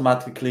doesn't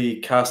automatically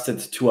cast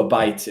it to a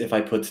byte if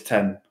I put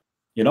 10,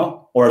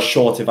 or a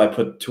short if I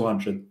put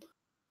 200.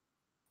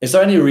 Is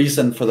there any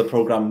reason for the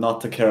program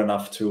not to care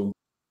enough to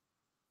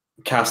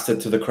cast it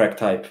to the correct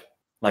type,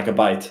 like a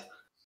byte?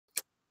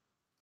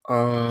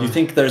 Do you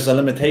think there's a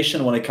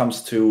limitation when it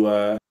comes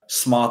to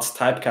smart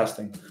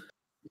typecasting?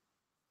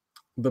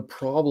 The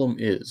problem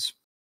is,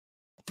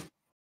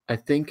 I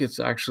think it's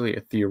actually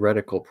a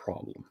theoretical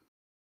problem.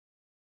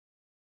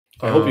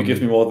 I hope you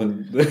give me more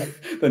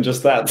than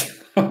just that.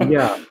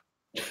 Yeah.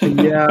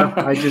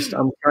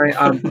 I'm trying.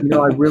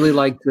 I really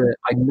like to.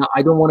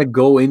 I don't want to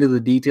go into the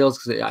details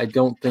because I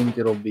don't think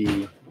it'll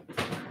be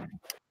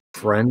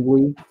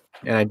friendly,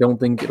 and I don't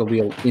think it'll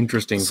be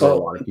interesting for a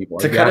lot of people.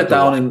 To cut it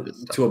down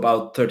to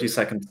about 30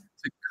 seconds.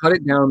 To cut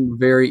it down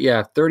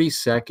 30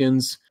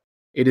 seconds.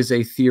 It is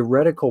a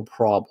theoretical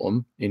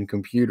problem in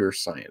computer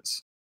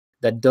science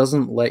that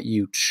doesn't let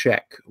you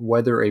check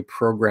whether a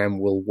program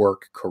will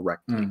work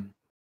correctly.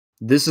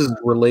 This is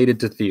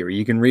related to theory.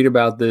 You can read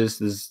about this.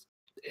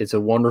 It's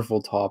a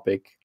wonderful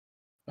topic.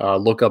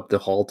 Look up the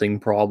halting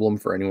problem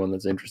for anyone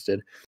that's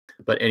interested.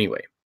 But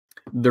anyway,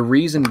 the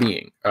reason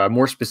being,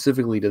 more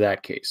specifically to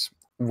that case,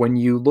 when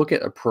you look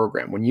at a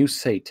program, when you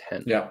say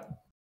 10,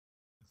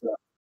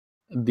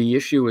 the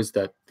issue is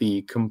that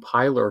the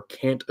compiler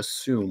can't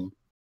assume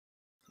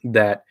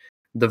that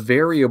the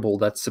variable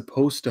that's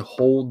supposed to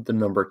hold the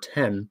number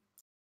 10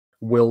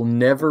 will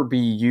never be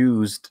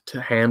used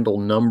to handle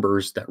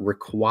numbers that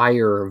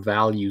require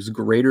values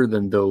greater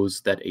than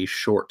those that a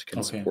short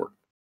can support.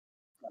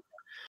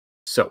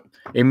 So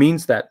it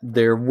means that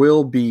there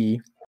will be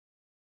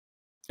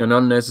an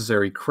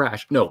unnecessary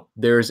crash. No,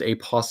 there's a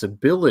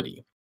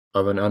possibility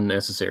of an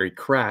unnecessary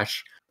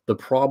crash. The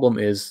problem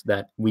is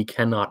that we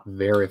cannot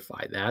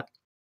verify that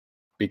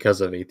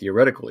because of a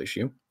theoretical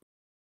issue.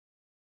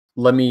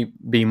 Let me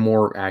be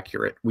more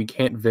accurate. We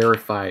can't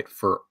verify it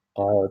for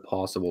all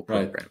possible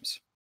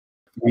programs.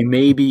 We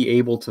may be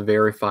able to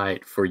verify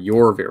it for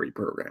your very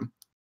program,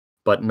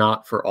 but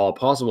not for all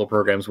possible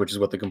programs, which is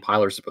what the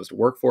compiler is supposed to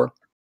work for.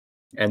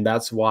 And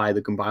that's why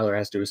the compiler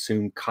has to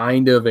assume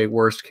kind of a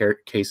worst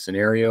case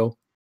scenario.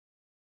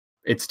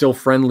 It's still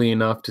friendly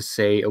enough to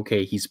say,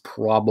 okay, he's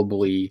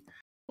probably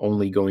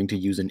only going to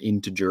use an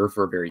integer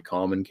for a very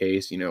common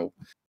case.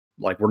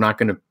 Like we're not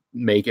going to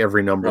make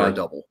every number a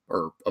double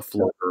or a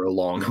float or a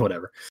long or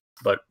whatever.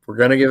 But we're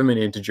going to give him an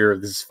integer.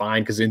 This is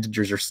fine because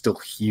integers are still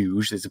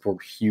huge. They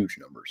support huge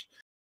numbers.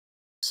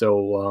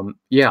 So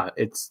yeah,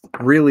 it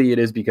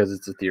is because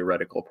it's a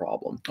theoretical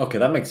problem. Okay,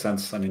 that makes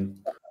sense. I mean,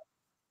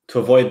 to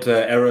avoid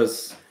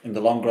errors in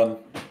the long run.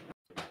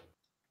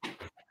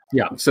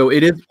 Yeah, so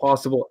it is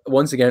possible.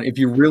 Once again, if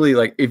you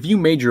really if you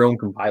made your own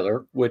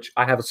compiler, which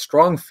I have a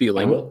strong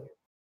feeling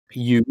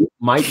you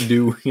might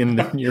do in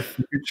the near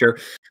future,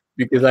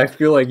 because I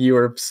feel like you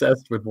are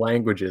obsessed with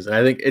languages, and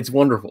I think it's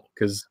wonderful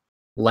because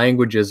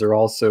languages are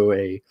also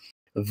a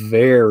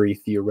very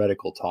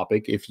theoretical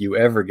topic. If you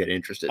ever get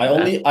interested, I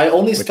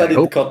only studied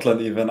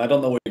Kotlin. Even I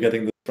don't know where you're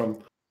getting this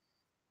from.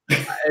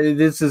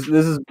 This is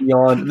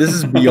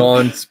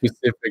beyond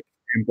specific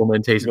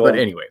implementation. But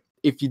anyway,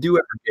 if you do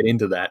ever get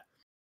into that,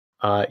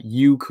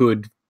 you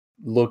could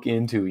look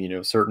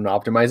into certain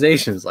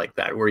optimizations like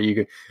that, where you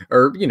could,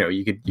 or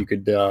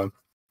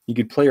you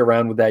could play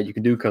around with that. You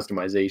can do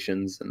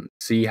customizations and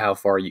see how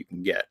far you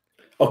can get.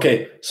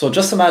 Okay, so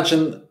just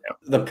imagine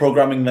the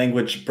programming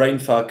language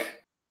brainfuck,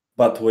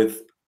 but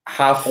with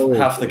half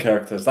the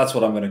characters. That's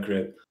what I'm going to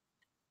create.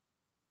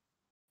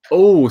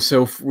 Oh,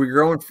 so we're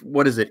going.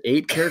 What is it?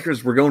 8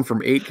 characters. We're going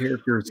from 8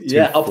 characters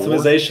to 4?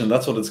 Optimization.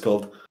 That's what it's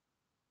called.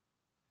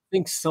 I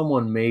think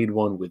someone made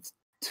one with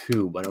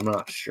 2, but I'm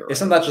not sure.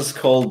 Isn't that just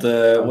called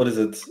what is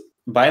it?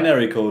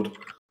 Binary code.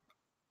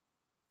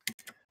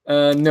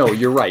 No,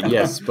 you're right.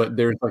 Yes, but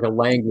there's like a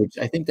language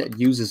I think that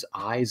uses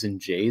I's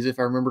and J's, if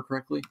I remember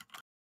correctly.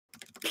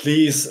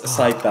 Please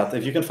cite that.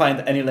 If you can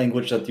find any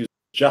language that uses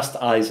just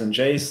I's and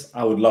J's,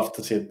 I would love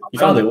to see it. You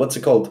found it. What's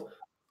it called?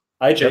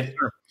 IJ. Yes,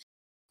 sure.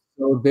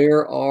 So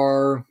there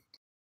are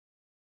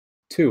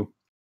 2.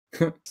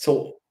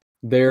 So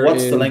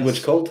what's the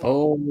language called?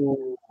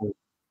 Oh,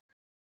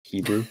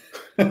 Hebrew.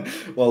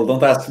 Well,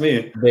 don't ask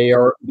me. They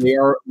are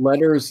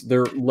letters.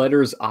 They're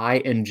letters I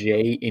and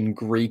J in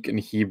Greek and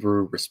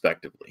Hebrew,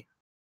 respectively.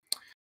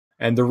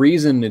 And the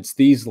reason it's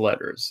these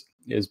letters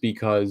is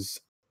because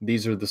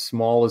these are the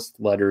smallest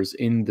letters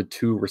in the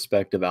 2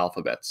 respective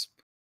alphabets.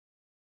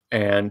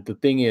 And the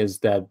thing is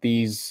that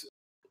these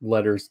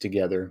letters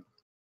together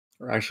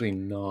are actually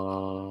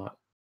not.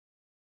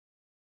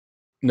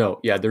 No,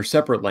 yeah, they're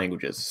separate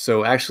languages.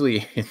 So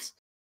actually,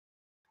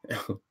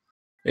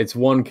 it's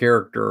one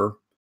character,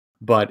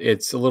 but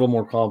it's a little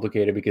more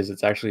complicated because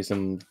it's actually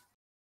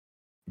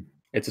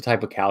it's a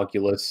type of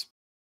calculus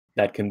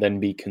that can then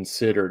be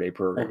considered a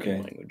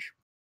programming language.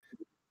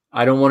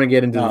 I don't want to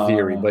get into the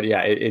theory, but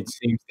yeah, it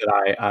seems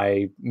that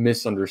I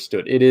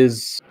misunderstood. It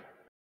is.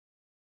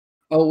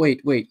 Oh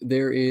wait,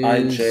 there is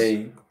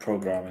IJ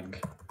programming.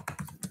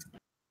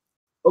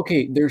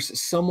 Okay,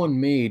 there's someone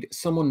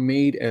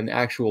made an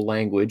actual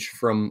language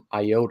from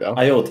iota.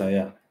 Iota,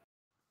 yeah.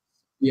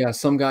 Yeah,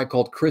 some guy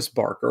called Chris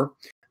Barker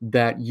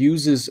that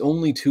uses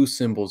only 2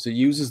 symbols. It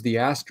uses the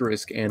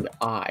asterisk and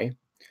I,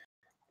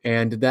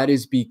 and that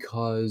is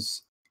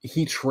because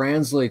he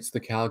translates the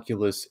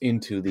calculus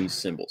into these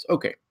symbols.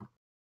 Okay,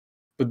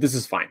 but this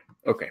is fine.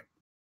 Okay,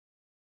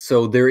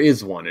 so there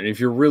is one, and if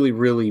you really,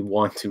 really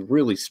want to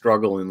really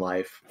struggle in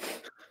life,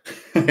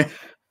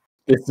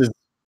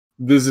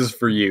 this is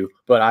for you.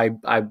 But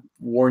I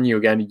warn you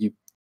again,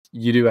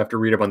 you do have to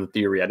read up on the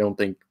theory. I don't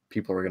think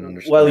people are going to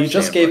understand. Well, you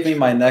just gave me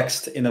my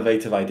next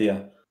innovative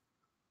idea,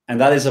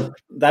 and that is a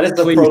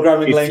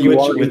programming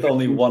language with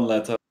only 1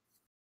 letter.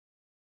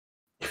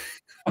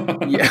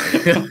 Yeah.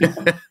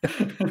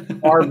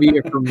 Far be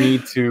it for me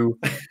to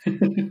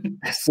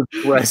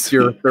suppress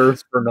your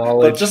thirst for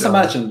knowledge. But just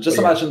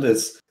imagine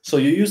this. So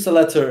you use the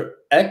letter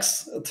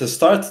X to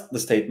start the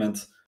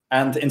statement,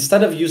 and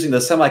instead of using the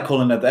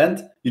semicolon at the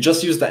end, you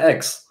just use the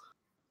X.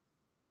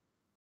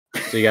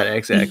 So you got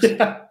XX.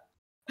 Yeah.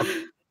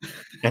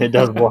 And it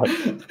does what?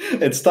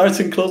 It starts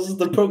and closes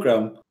the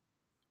program.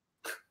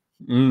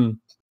 And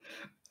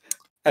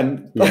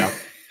yeah.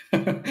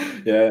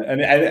 Yeah,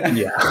 and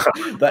yeah,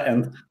 that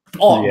end.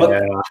 Oh,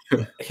 yeah.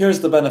 But here's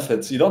the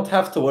benefits. You don't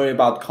have to worry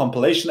about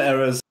compilation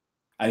errors,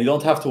 and you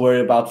don't have to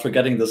worry about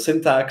forgetting the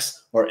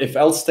syntax or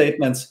if-else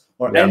statements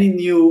or any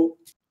new,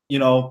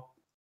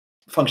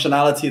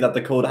 functionality that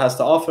the code has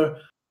to offer.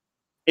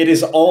 It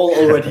is all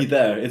already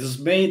there. It is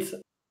made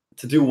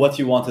to do what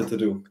you want it to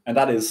do, and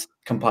that is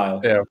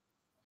compile. Yeah.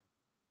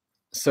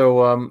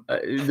 So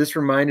this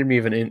reminded me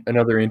of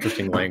another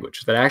interesting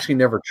language that I actually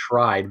never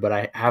tried, but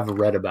I have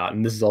read about,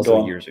 and this is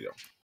also years ago.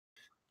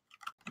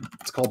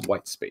 It's called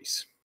white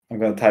space. I'm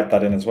going to type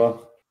that in as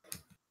well.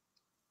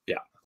 Yeah.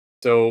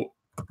 So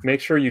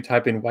make sure you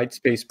type in white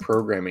space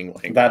programming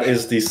language. That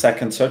is the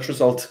second search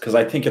result, because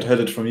I think it heard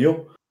it from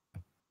you.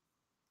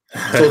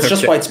 So it's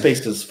just white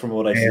spaces from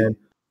what I see.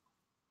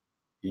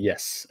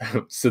 Yes.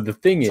 So the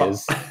thing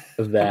is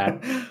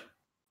that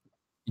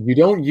you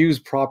don't use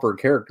proper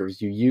characters.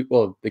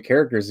 The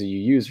characters that you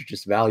use are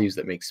just values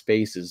that make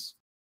spaces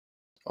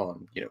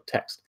on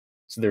text.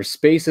 So there's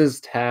spaces,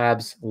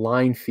 tabs,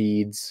 line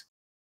feeds,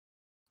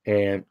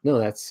 and no,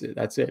 that's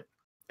it.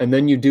 And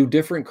then you do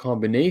different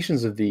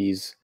combinations of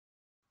these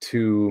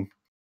to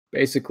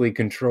basically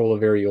control a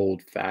very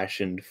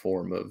old-fashioned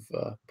form of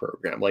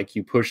program. Like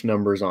you push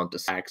numbers onto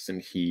stacks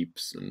and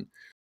heaps, and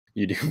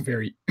you do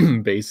very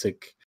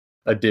basic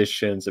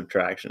addition,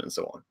 subtraction, and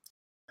so on.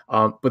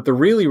 But the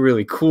really,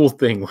 really cool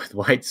thing with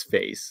white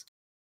space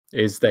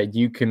is that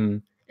you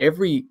can,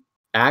 every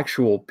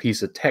actual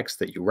piece of text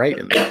that you write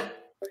in there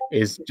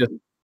is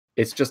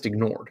just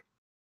ignored.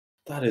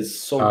 That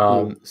is so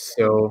cool.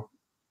 So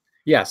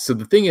yeah, so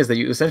the thing is that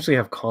you essentially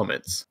have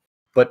comments,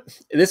 but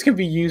this can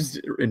be used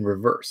in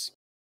reverse.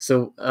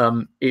 So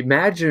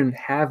imagine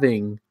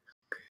having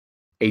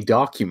a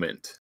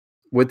document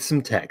with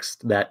some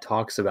text that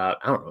talks about,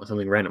 I don't know,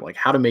 something random, like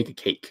how to make a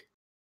cake.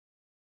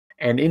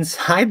 And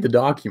inside the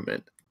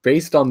document,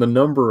 based on the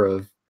number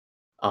of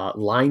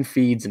line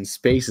feeds and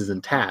spaces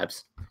and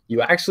tabs,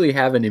 you actually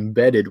have an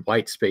embedded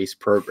white space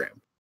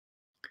program.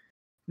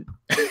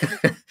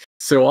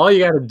 So all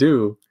you got to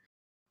do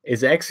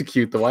is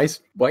execute the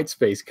white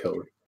space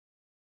code,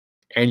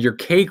 and your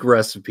cake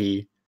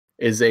recipe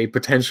is a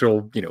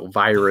potential,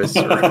 virus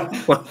or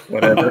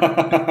whatever.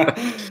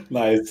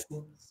 Nice.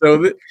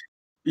 So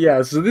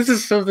so this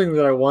is something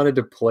that I wanted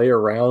to play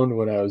around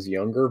when I was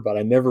younger, but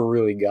I never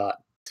really got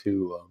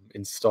to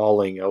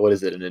installing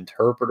an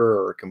interpreter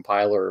or a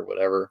compiler or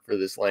whatever for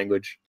this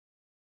language.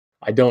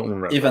 I don't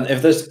remember. Even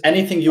if there's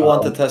anything you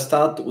want to test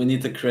out, we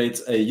need to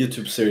create a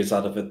YouTube series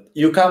out of it.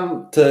 You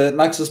come to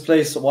Max's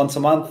place once a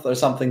month or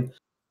something,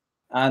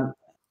 and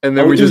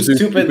then we just do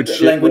stupid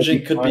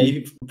languaging. Could time.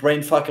 Be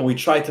brain fuck, and we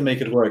try to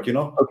make it work.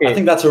 Okay. I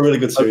think that's a really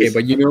good series.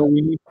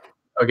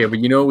 Okay, but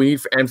we need,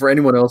 and for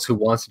anyone else who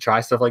wants to try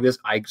stuff like this,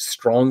 I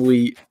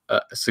strongly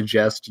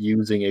suggest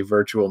using a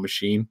virtual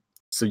machine,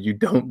 so you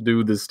don't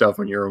do this stuff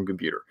on your own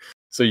computer.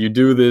 So you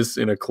do this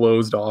in a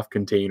closed-off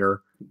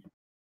container,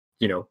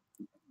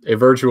 a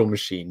virtual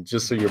machine,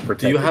 just so you're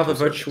protected. Do you have a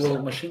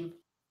virtual machine?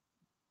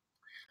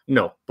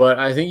 No, but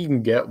I think you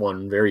can get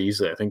one very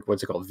easily. I think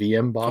what's it called?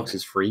 VM Box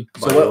is free.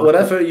 So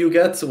whatever you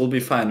get will be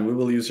fine. We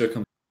will use your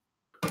computer.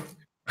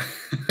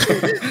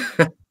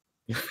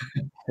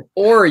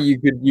 Or you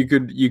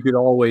could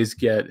always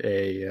get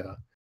a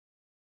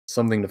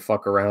something to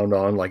fuck around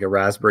on, like a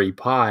Raspberry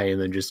Pi, and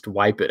then just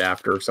wipe it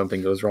after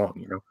something goes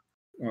wrong.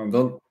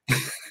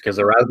 Because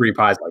the Raspberry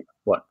Pi is like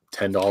what,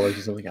 $10 or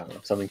something. I don't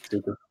know, something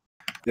stupid.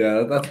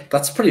 Yeah,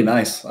 that's pretty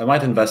nice. I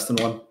might invest in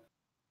one.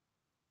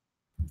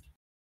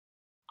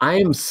 I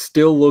am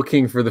still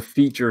looking for the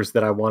features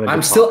that I wanted. I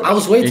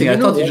was waiting. I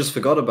thought you just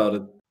forgot about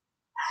it.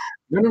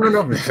 No.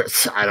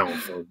 I don't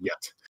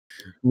forget.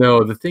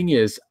 No, the thing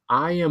is,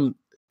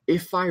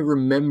 if I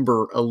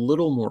remember a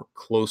little more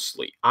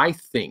closely, I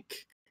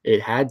think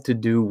it had to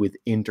do with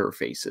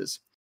interfaces,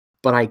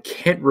 but I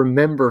can't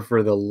remember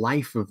for the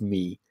life of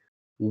me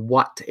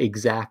what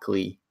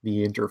exactly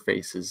the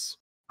interfaces,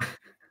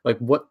 like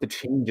what the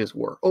changes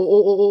were.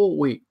 Oh,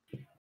 wait.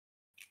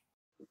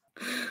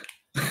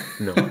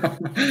 No.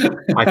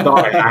 I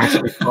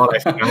actually thought I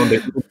found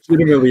it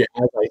legitimately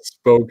as I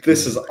spoke.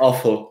 This is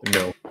awful.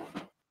 No.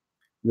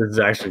 This is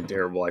actually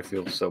terrible. I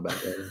feel so bad.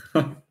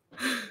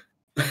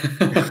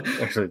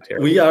 Actually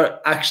terrible.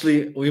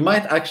 We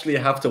might actually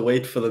have to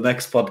wait for the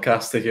next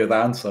podcast to hear the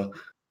answer.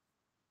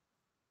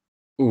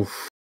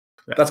 Oof.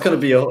 That's going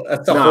to be a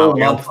whole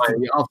month.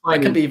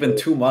 It could be even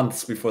 2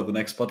 months before the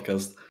next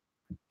podcast.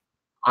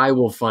 I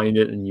will find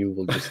it and you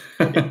will just...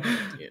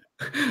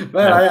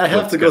 Man, I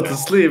have to go to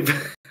sleep.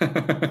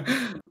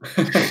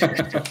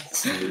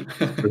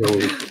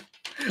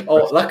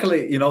 Oh,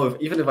 luckily,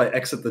 even if I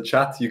exit the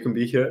chat, you can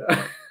be here.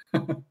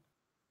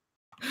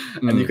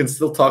 And you can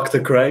still talk to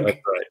Craig. That's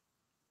right.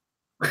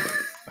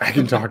 I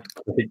can talk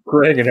to Craig.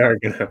 Craig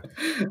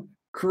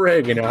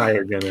and I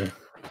are gonna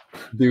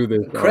do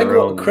this.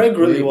 Craig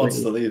really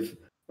wants to leave.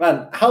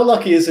 Man, how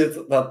lucky is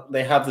it that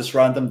they have this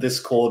random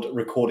Discord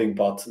recording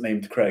bot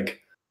named Craig?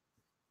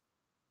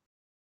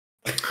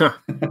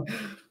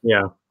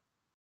 Yeah.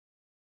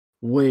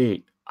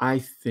 Wait, I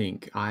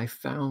think I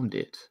found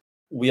it.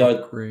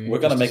 We're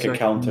gonna make a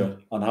counter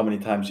on how many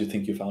times you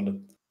think you found it.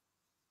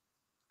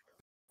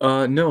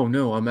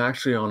 No, I'm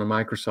actually on a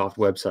Microsoft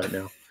website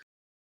now.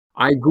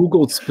 I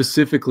Googled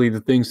specifically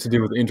the things to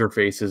do with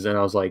interfaces, and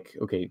I was like,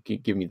 okay,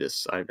 give me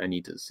this. I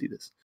need to see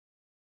this.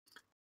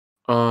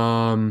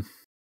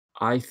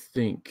 I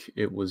think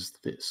it was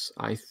this.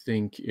 I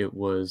think it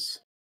was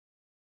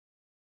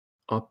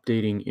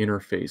updating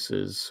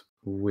interfaces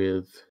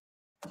with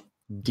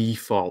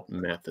default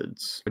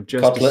methods.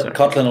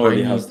 Kotlin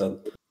already has that.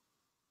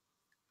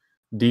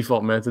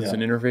 Default methods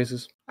and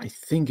interfaces. I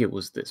think it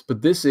was this,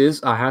 but this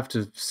is, I have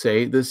to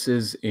say, this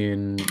is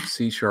in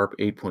C#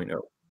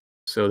 8.0.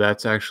 So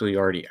that's actually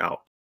already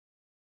out.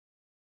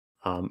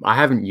 I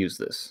haven't used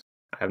this.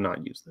 I have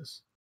not used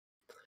this.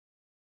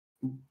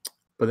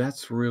 But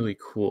that's really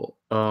cool.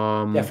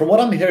 Yeah, from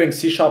what I'm hearing,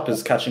 C#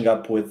 is catching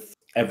up with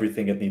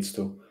everything it needs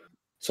to.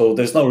 So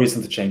there's no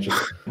reason to change it.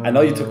 I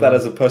know you took that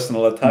as a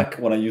personal attack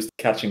when I used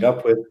catching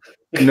up with.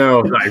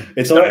 No,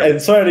 it's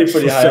already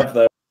pretty high up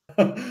there.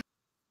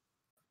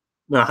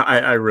 No,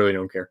 I really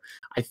don't care.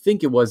 I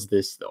think it was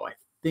this, though. I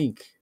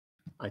think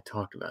I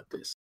talked about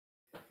this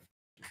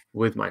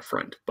with my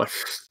friend, but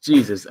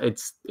Jesus,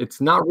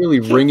 it's not really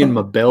ringing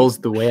my bells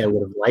the way I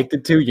would have liked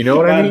it to. You know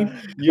what I mean?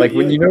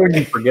 When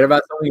you forget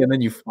about something and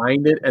then you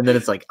find it, and then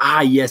it's like,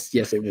 yes,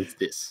 it was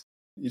this.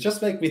 You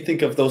just make me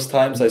think of those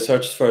times I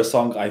searched for a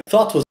song I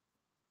thought was,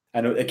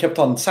 and it kept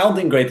on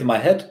sounding great in my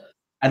head.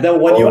 And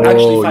then when you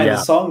actually find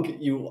the song,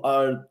 you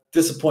are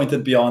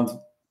disappointed beyond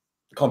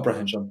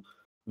comprehension.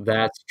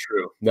 That's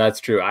true. That's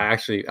true.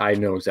 I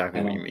know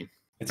exactly what you mean.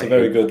 It's a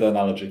very good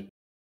analogy.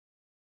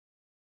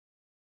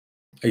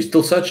 Are you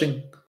still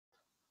searching?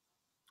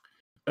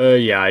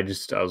 Yeah, I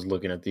was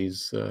looking at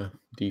these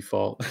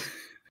default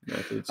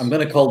methods. I'm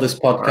gonna call this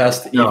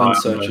podcast Even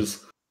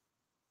Searches.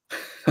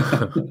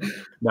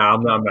 No,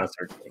 I'm not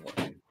searching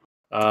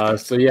anymore.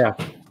 So yeah,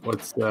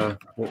 what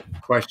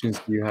questions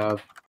do you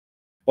have?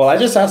 Well, I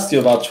just asked you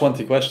about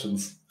 20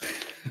 questions.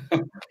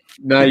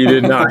 No, you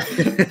did not.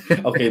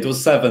 Okay, it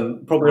was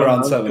 7, probably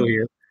around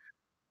 7.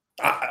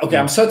 Okay,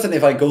 I'm certain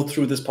if I go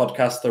through this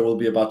podcast, there will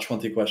be about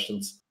 20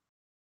 questions.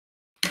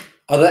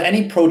 Are there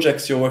any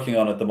projects you're working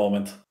on at the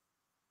moment?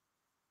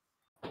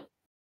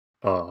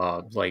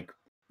 Like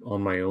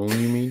on my own,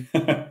 you mean?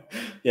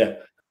 Yeah.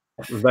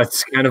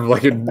 That's kind of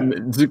like a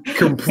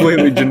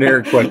completely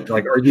generic question.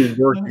 Like, are you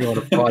working on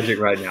a project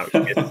right now?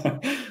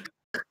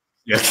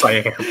 Yes,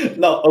 I am.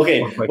 No,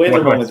 okay. Wait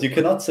a moment. You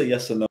cannot say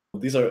yes or no.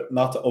 These are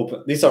not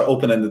open. These are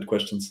open-ended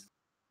questions.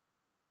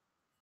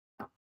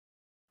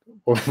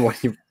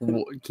 Can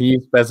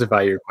you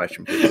specify your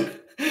question, please?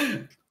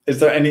 Is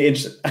there any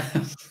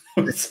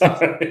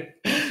sorry.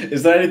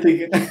 Is there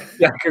anything?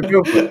 Yeah,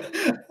 go for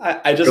it.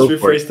 I just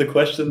rephrased the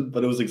question,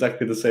 but it was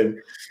exactly the same.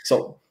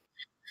 So,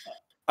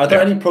 are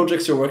there any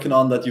projects you're working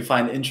on that you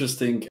find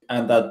interesting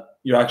and that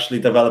you're actually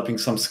developing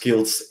some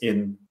skills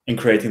in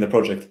creating the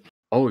project?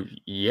 Oh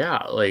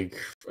yeah, like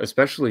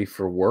especially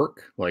for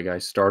work. Like I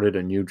started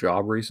a new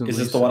job recently. Is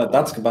this the one at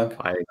Danske Bank?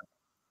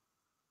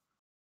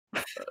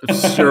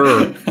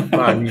 Sure.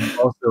 I mean,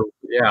 also,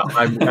 yeah.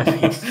 I mean,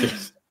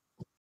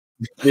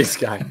 this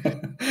guy.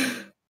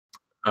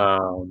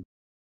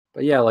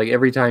 But yeah, like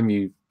every time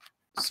you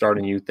start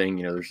a new thing,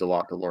 there's a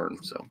lot to learn.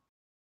 So.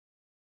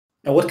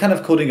 And what kind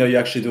of coding are you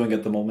actually doing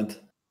at the moment?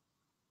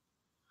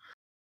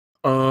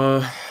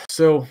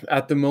 So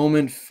at the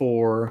moment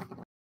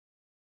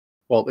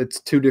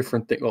it's two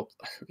different things. Well,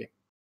 okay,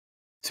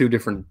 two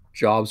different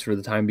jobs for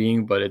the time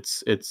being, but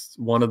it's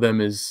one of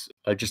them is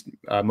just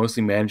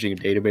mostly managing a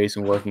database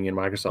and working in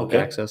Microsoft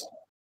Access.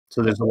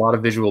 So there's a lot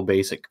of Visual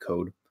Basic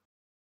code,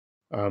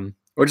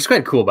 which is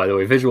quite cool, by the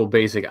way. Visual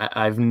Basic,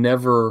 I've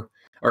never,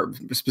 or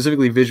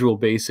specifically Visual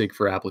Basic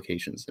for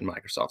applications in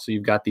Microsoft. So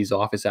you've got these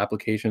Office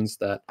applications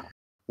that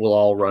will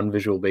all run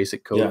Visual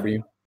Basic code for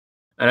you.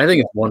 And I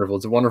think it's wonderful.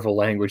 It's a wonderful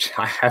language.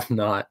 I have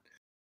not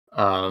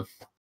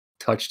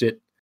touched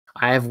it.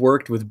 I have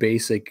worked with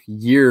Basic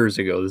years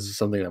ago. This is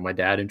something that my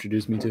dad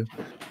introduced me to,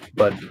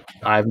 but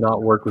I've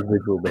not worked with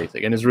Visual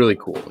Basic, and it's really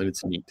cool and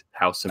it's neat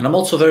how simple. And I'm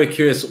also very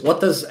curious,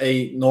 what does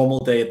a normal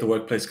day at the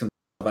workplace consist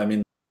of? I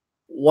mean,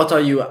 what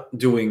are you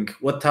doing?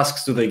 What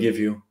tasks do they give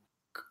you?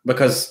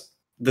 Because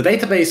the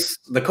database,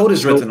 the code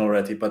is written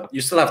already, but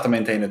you still have to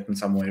maintain it in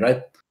some way,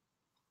 right?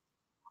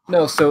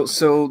 No,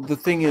 so the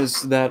thing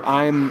is that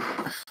I'm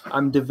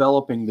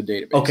developing the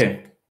database.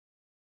 Okay.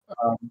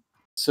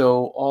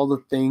 So all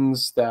the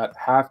things that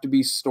have to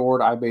be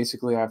stored, I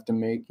basically have to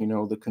make,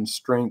 the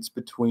constraints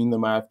between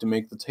them. I have to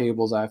make the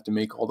tables. I have to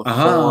make all the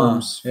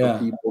forms for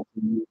people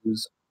to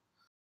use.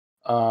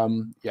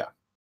 Yeah.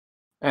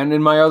 And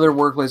in my other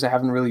workplace, I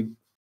haven't really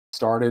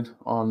started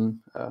on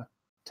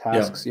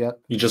tasks yet.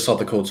 You just saw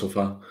the code so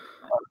far.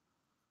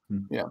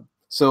 Yeah.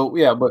 So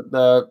yeah, but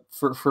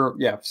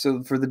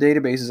so for the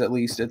databases at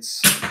least,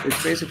 it's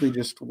basically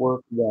just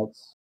work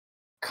that's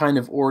kind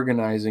of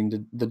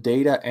organizing the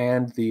data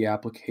and the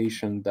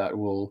application that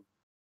will,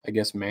 I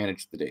guess,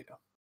 manage the data.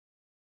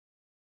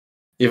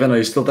 Evan, are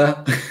you still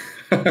there?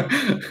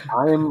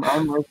 I'm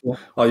right there.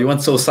 Oh, you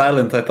went so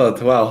silent. I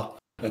thought, wow,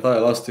 I thought I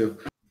lost you.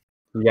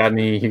 You got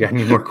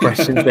any more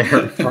questions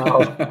there?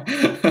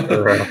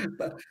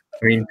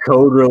 I mean,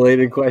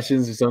 code-related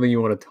questions or something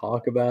you want to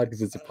talk about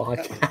because it's a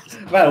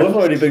podcast. Man, we've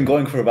already been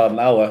going for about an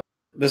hour.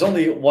 There's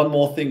only one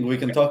more thing we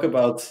can talk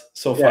about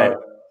so far.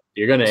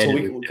 You're gonna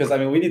edit it. Because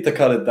we need to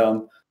cut it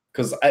down.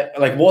 Because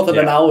more than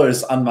an hour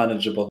is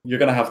unmanageable. You're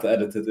gonna have to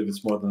edit it if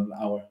it's more than an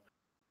hour.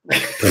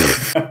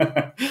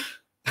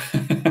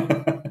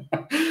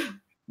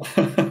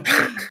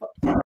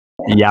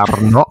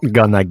 You're not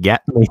gonna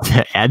get me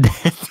to edit.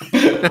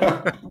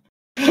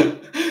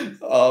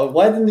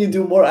 Why didn't you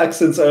do more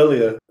accents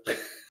earlier?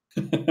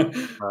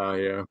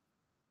 Yeah.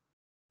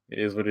 It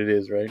is what it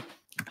is, right?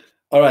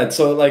 All right.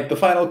 So, the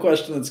final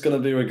question is gonna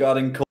be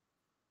regarding.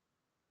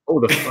 Oh,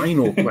 the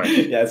final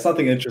question. Yeah, it's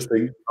nothing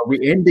interesting. Are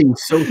we ending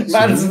so soon?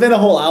 Man, it's been a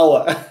whole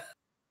hour.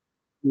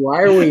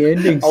 Why are we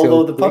ending so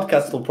Although the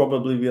podcast will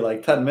probably be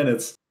 10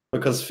 minutes,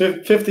 because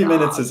 50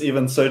 minutes is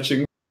even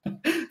searching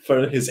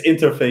for his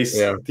interface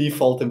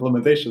default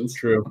implementations.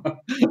 True.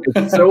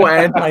 It's so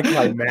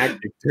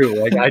anticlimactic,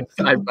 too. I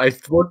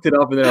looked it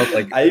up and then I was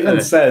like... I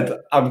even said,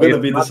 I'm going to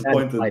be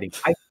disappointed.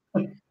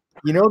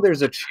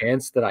 There's a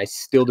chance that I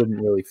still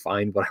didn't really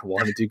find what I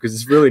wanted to, because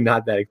it's really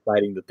not that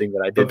exciting, the thing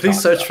that I did. But please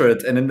search for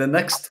it, and in the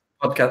next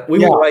podcast, we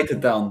will write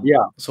it down. Yeah.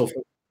 So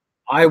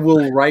I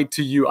will write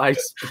to you. I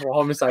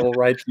promise I will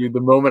write to you the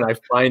moment I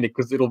find it,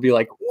 because it'll be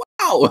like,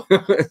 wow.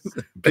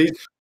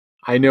 Please,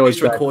 I know it's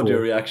please that record cool.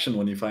 your reaction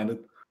when you find it.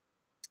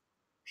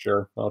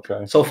 Sure, I'll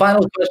try. So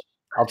final question.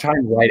 I'll try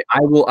and write.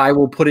 I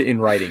will put it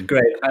in writing.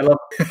 Great. I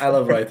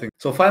love writing.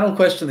 So final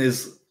question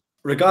is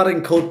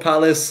regarding Code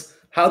Palace,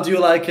 how do you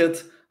like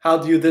it? How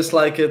do you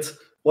dislike it?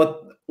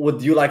 What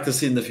would you like to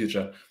see in the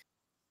future?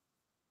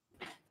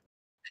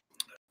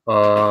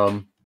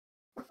 How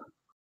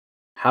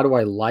do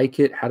I like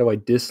it? How do I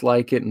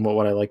dislike it? And what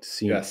would I like to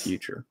see in the Yes.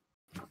 future?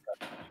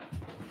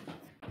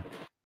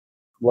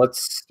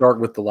 Let's start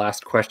with the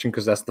last question,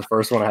 because that's the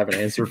first one I haven't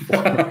answered for.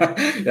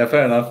 Yeah,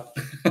 fair enough.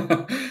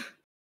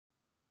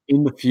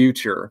 In the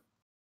future,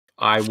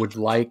 I would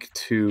like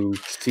to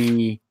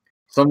see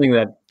something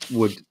that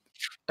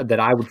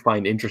I would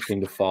find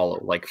interesting to follow,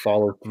 like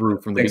follow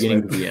through from the Thanks,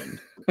 beginning man. to the end.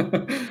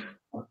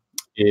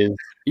 Is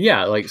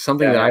like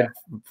something Yeah, that yeah.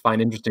 I'd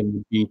find interesting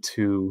would be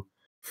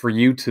for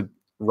you to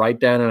write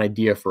down an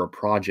idea for a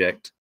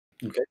project,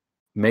 Okay.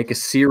 make a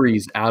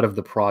series out of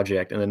the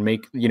project, and then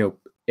make,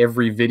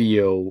 every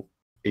video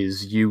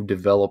is you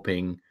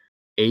developing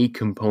a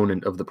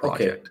component of the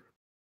project.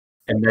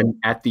 And then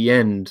at the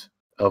end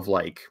of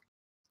like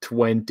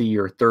 20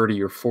 or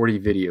 30 or 40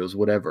 videos,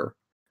 whatever,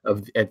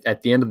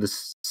 at the end of the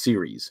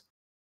series,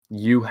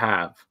 you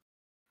have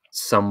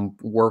some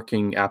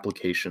working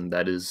application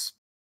that is,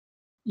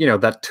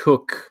 that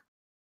took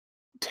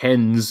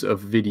tens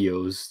of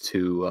videos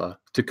to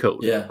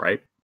code, Yeah.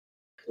 right?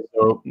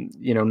 So,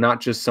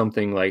 not just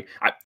something like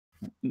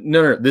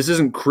no, this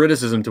isn't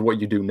criticism to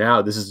what you do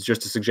now. This is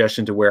just a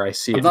suggestion to where I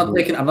see it. I'm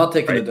not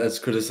taking right? it as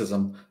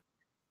criticism.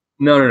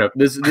 No.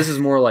 This is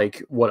more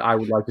like what I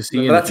would like to see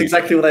But in the that's future,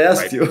 exactly what I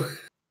asked right? you.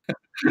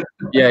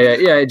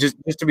 Yeah. Just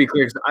to be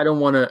clear, 'cause I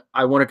want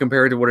to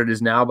compare it to what it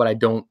is now, but I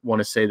don't want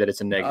to say that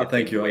it's a negative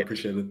Thank thing. you. I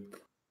appreciate it.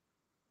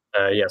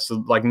 Yeah.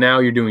 So like now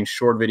you're doing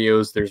short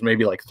videos. There's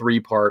maybe like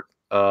 3-part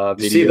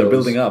videos. You see, they're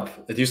building up.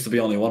 It used to be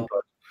only one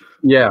part.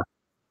 Yeah.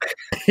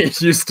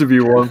 It used to be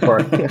one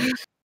part.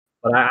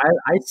 But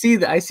I see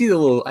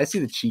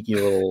the cheeky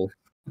little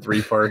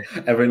 3-part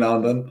every now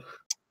and then.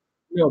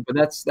 No, but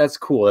that's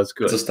cool. That's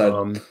good. It's a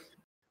start.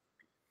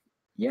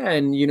 Yeah,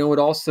 and it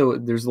also,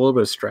 there's a little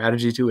bit of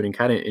strategy to it, and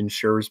kind of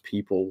ensures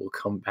people will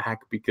come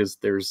back, because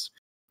there's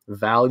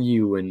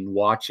value in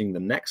watching the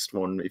next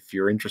one if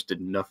you're interested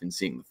enough in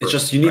seeing the first. It's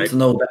just you need to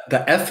know that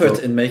the effort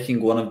in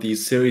making one of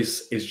these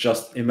series is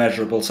just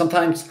immeasurable.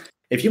 Sometimes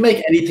if you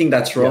make anything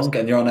that's wrong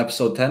and you're on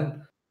episode 10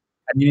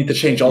 and you need to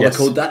change all the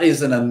code, that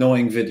is an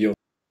annoying video.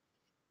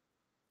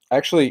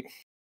 Actually,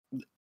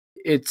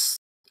 it's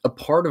a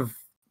part of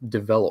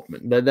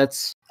development.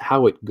 That's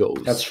how it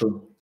goes. That's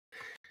true.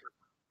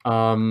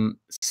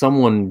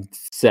 Someone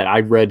said,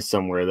 I read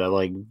somewhere that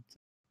like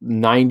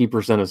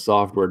 90% of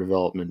software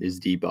development is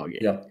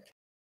debugging. Yeah.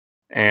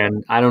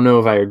 And I don't know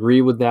if I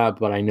agree with that,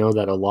 but I know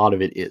that a lot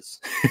of it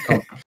is.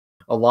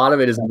 A lot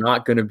of it is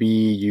not going to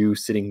be you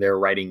sitting there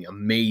writing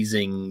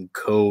amazing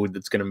code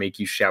that's going to make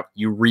you shout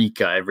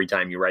Eureka every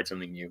time you write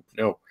something new.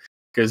 No,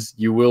 because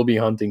you will be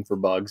hunting for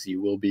bugs.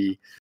 You will be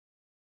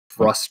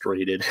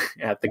frustrated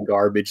at the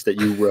garbage that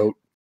you wrote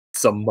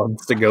some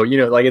months ago.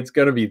 Like it's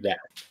going to be that.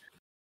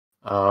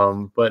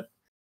 But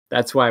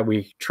that's why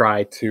we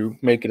try to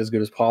make it as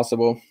good as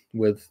possible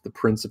with the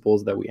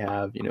principles that we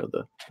have,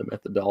 the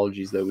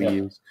methodologies that we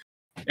use.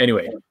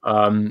 Anyway,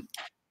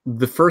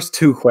 the first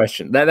 2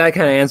 questions, that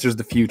kind of answers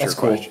the future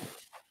question.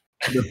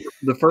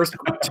 The first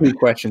 2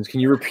 questions, can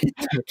you repeat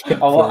them?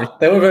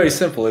 They were very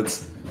simple.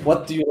 It's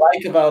what do you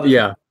like about it?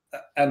 Yeah.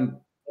 And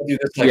what do you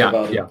dislike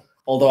about it?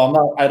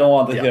 Although I don't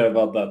want to hear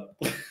about that.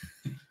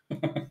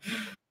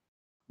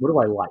 What do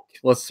I like?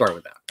 Let's start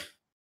with that.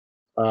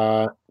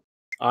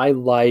 I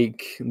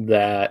like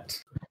that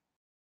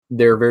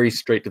they're very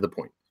straight to the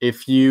point.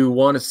 If you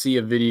want to see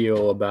a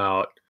video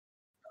about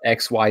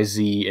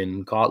XYZ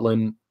in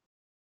Kotlin,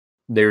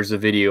 there's a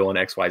video on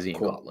XYZ in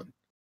Kotlin.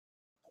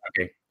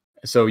 Okay.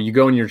 So you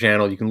go in your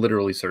channel, you can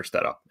literally search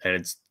that up, and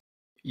it's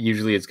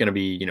going to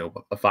be,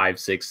 a 5,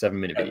 6, 7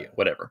 minute video,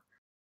 whatever.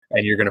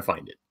 And you're going to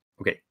find it.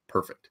 Okay,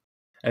 perfect.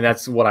 And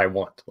that's what I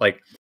want.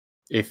 Like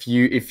if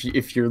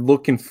you're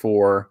looking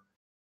for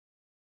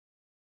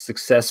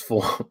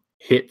successful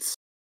hits,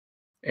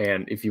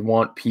 and if you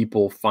want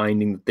people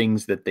finding the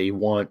things that they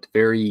want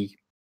very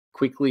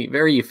quickly,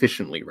 very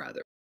efficiently,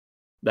 rather,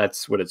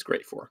 that's what it's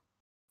great for.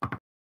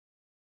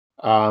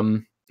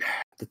 The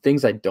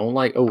things I don't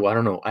like, I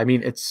don't know. I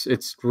mean, it's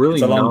really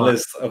it's a long not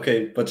list.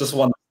 Okay, but just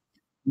one.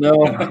 No,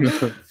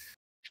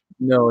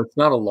 no, it's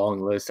not a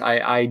long list.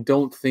 I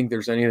don't think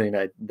there's anything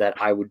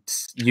that I would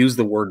use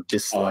the word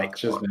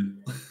dislike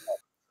on.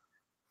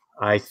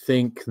 I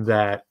think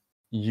that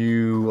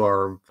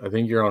you're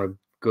on a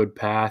good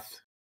path.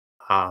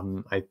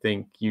 I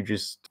think you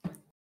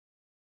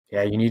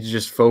need to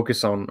just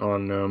focus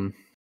on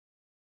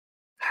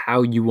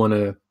how you want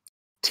to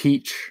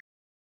teach,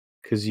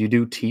 because you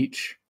do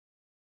teach,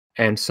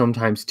 and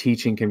sometimes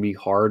teaching can be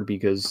hard,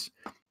 because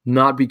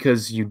not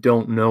because you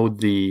don't know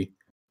the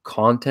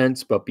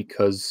contents, but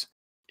because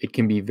it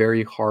can be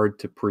very hard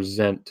to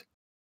present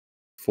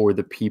for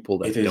the people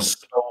that It don't. is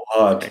so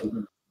hard. Okay?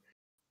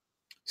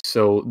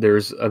 So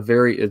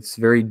it's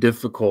very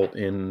difficult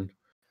in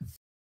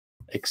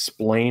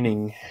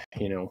explaining,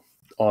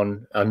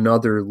 on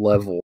another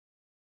level,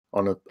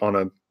 on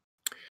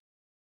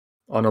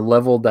a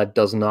level that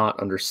does not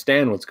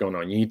understand what's going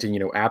on. You need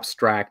to,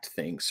 abstract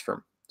things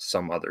from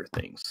some other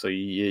things. So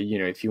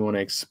if you want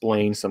to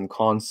explain some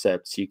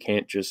concepts, you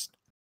can't just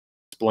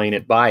explain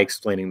it by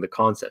explaining the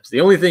concepts.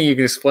 The only thing you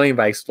can explain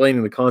by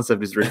explaining the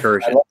concept is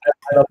recursion.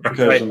 I love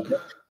recursion. Right?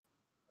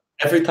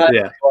 Every time.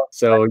 Yeah.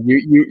 So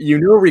you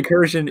know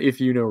recursion if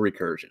you know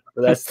recursion.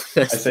 But that's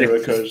I say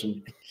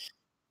recursion.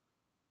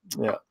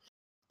 Yeah.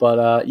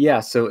 But yeah,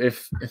 so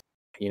if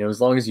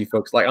as long as you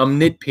focus, like, I'm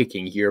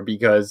nitpicking here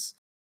because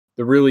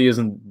there really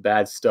isn't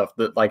bad stuff.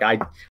 That, like, I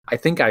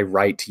think I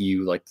write to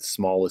you like the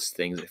smallest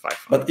things if I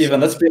find. But even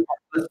let's be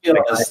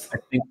honest. I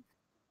think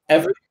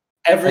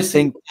every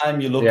single time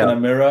you look in a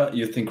mirror,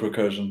 you think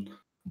recursion.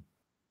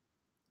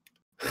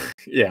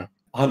 Yeah.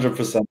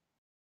 100%.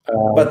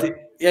 But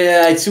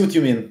yeah, I see what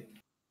you mean.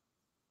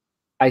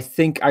 I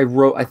think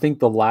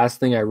the last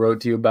thing I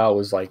wrote to you about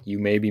was, like, you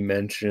maybe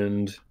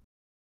mentioned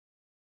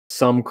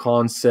some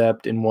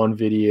concept in one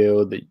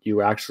video that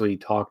you actually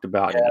talked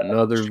about in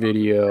another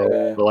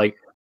video. But, like,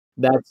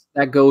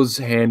 that goes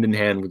hand in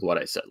hand with what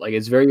I said. Like,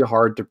 it's very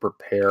hard to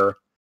prepare.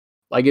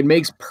 Like, it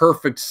makes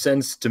perfect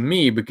sense to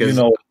me because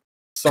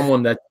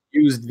someone that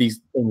used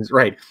these things,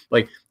 right?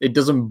 Like, it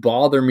doesn't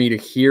bother me to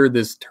hear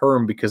this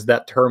term because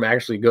that term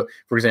actually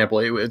for example,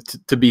 it was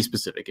to be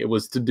specific, it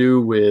was to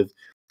do with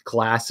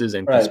classes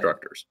and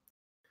constructors.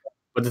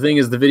 But the thing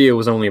is, the video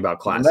was only about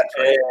classes,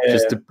 right?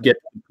 Just to get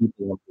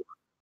people on board.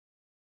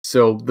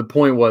 So the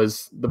point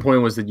was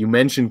that you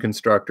mentioned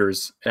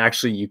constructors, and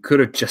actually you could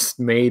have just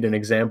made an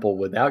example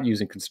without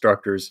using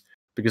constructors,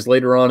 because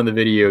later on in the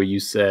video you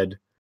said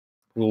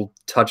we'll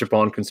touch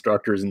upon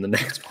constructors in the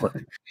next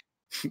one.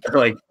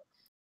 Like,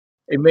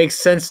 it makes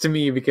sense to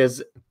me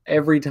because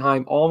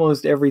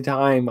almost every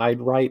time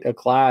I'd write a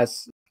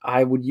class,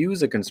 I would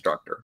use a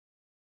constructor.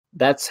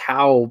 That's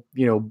how,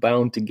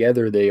 bound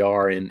together they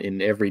are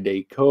in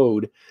everyday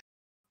code.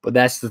 But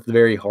that's the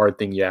very hard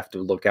thing you have to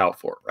look out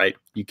for, right?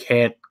 You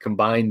can't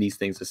combine these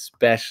things,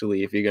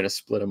 especially if you're going to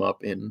split them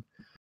up into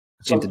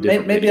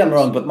different maybe videos. I'm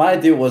wrong, but my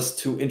idea was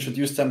to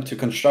introduce them to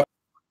constructor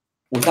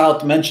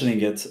without mentioning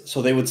it,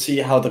 so they would see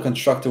how the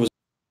constructor was,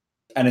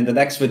 and in the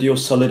next video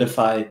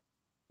solidify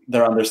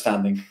their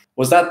understanding.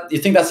 You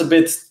think that's a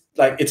bit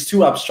like it's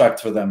too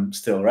abstract for them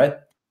still, right?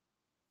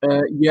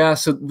 Yeah,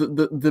 so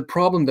the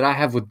problem that I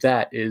have with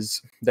that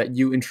is that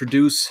you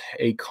introduce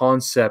a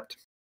concept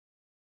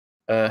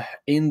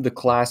in the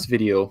class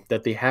video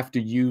that they have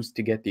to use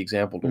to get the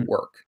example to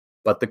work,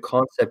 but the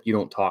concept you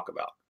don't talk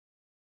about.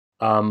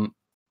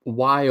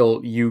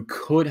 While you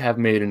could have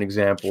made an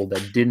example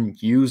that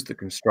didn't use the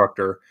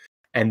constructor,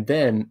 and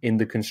then in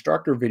the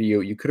constructor video,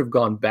 you could have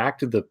gone back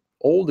to the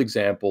old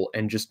example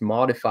and just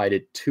modified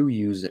it to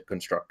use a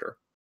constructor.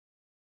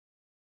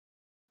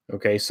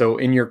 Okay, so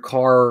in your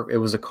car, it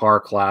was a car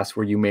class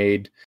where you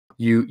made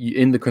you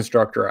in the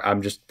constructor.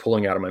 I'm just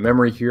pulling out of my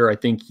memory here. I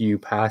think you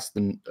passed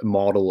the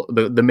model,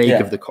 the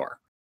make of the car.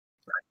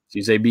 Right? So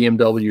you say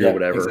BMW or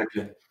whatever.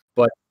 Exactly.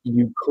 But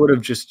you could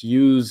have just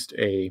used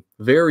a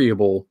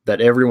variable that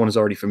everyone is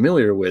already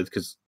familiar with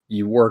because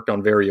you worked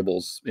on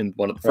variables in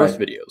one of the first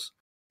videos.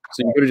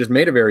 So you could have just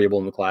made a variable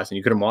in the class and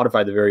you could have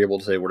modified the variable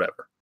to say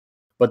whatever.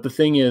 But the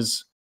thing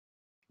is,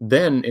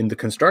 then in the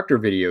constructor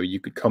video, you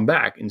could come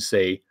back and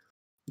say,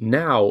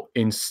 now,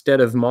 instead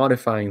of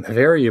modifying the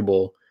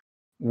variable,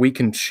 we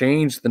can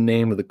change the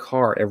name of the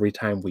car every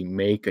time we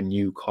make a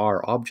new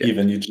car object.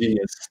 Even you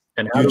genius.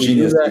 And how do we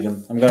do that?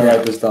 Even. I'm going to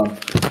write this down.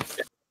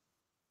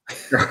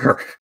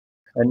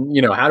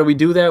 And how do we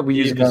do that? We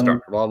use a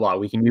constructor, blah, blah, blah.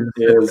 We can use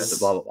the method,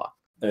 blah, blah, blah.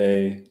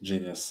 A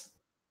genius.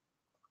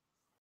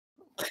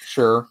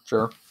 Sure.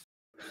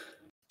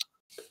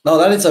 No,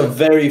 that is a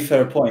very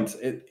fair point.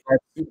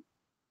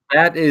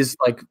 That is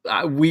like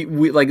we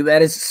like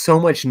that is so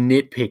much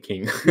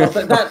nitpicking. No,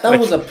 that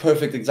was a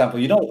perfect example.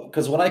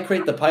 Because when I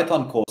create the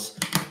Python course,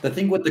 the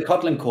thing with the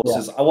Kotlin course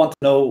is I want to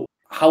know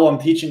how I'm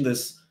teaching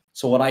this.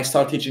 So when I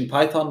start teaching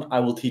Python,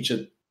 I will teach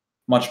it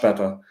much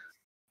better.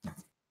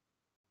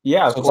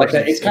 Yeah, so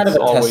it's kind of a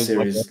test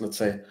series, let's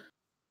say.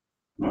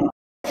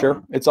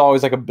 Sure, it's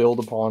always like a build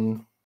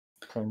upon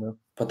kind of.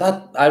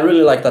 But I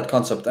really like that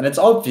concept, and it's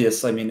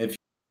obvious. I mean, if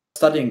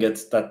studying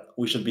it, that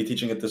we should be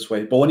teaching it this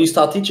way, but when you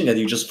start teaching it,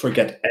 you just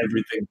forget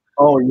everything.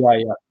 Oh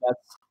yeah,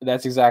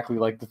 that's exactly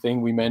like the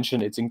thing we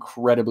mentioned. It's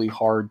incredibly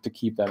hard to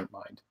keep that in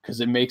mind because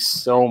it makes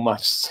so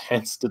much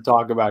sense to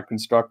talk about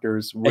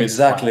constructors with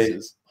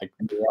classes. Like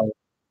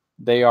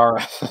they are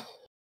I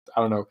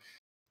don't know,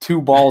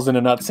 two balls in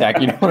a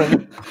nutsack, you know what I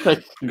mean?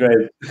 Like,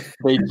 great,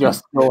 they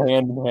just go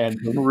hand in hand.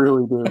 They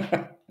really do.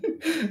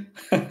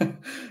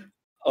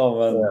 Oh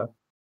man. Yeah.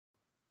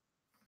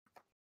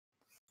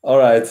 All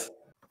right.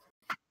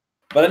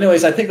 But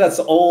anyways, I think that's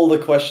all the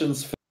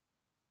questions.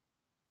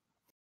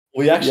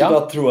 We actually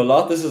got through a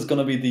lot. This is going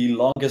to be the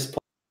longest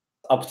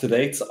up to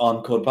date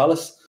on Code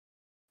Palace.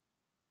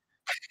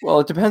 Well,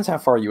 it depends how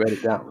far you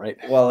edit down, right?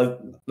 Well,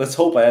 let's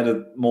hope I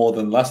added more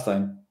than last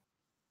time.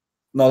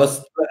 No,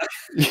 let's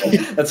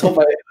hope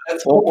I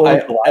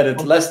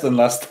added less than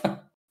last time.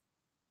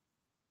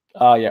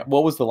 Yeah.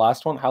 What was the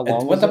last one? How long It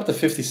was went up to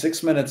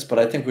 56 minutes, but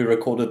I think we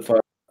recorded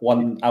for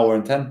 1 hour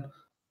and 10.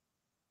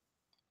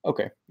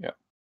 Okay. Yeah.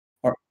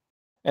 Or-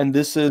 And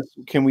this is,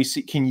 can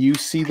you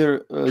see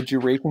the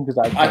duration? Because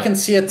I can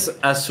see it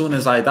as soon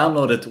as I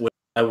download it, which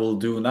I will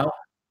do now.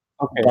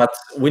 Okay. But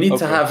we need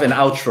to have an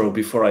outro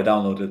before I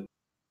download it.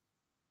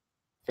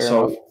 Fair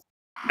enough.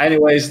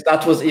 Anyways,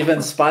 that was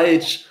even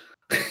Spike.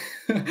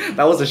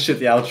 That was a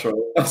shitty outro.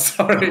 I'm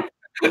sorry.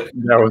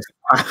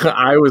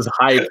 I was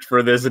hyped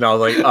for this, and I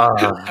was like,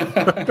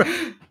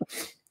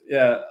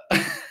 yeah.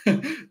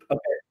 Okay.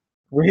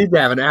 We need to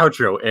have an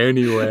outro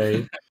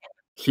anyway.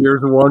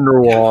 Here's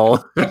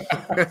Wonderwall.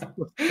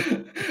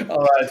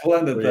 All right, we'll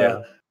end it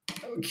there.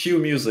 Cue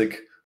music.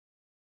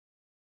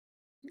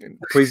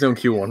 Please don't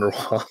cue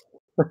Wonderwall.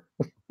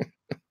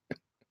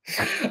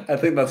 I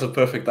think that's a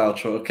perfect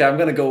outro. Okay, I'm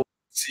gonna go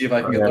see if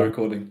I can get the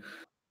recording.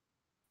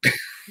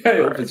 I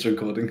hope it's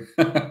recording.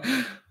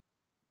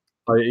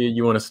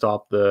 You want to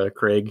stop the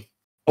Craig?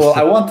 Well,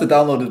 I want to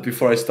download it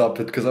before I stop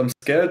it because I'm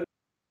scared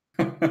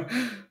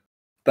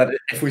that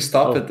if we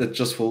stop it, it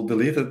just will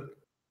delete it.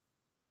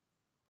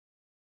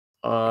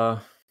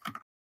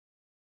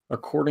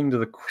 According to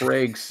the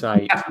Craig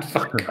site.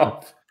 Fuck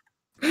off.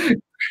 I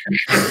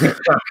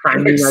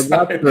mean, I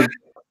got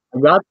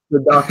the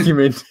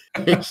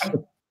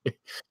documentation.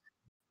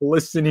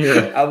 Listen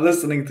here. I'm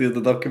listening to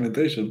the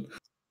documentation.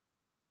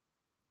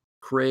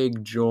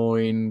 Craig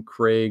join,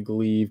 Craig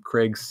leave,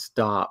 Craig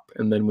stop,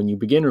 and then when you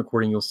begin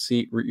recording,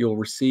 you'll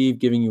receive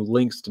giving you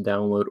links to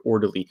download or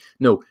delete.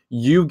 No,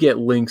 you get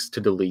links to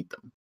delete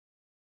them.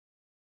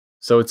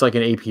 So it's like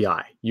an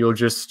API. You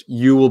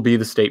will be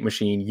the state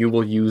machine. You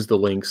will use the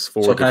links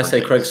for. So can I say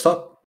things. Craig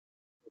stop?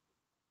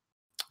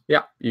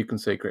 Yeah, you can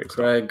say Craig stop.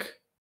 Craig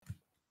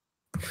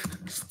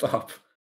stop.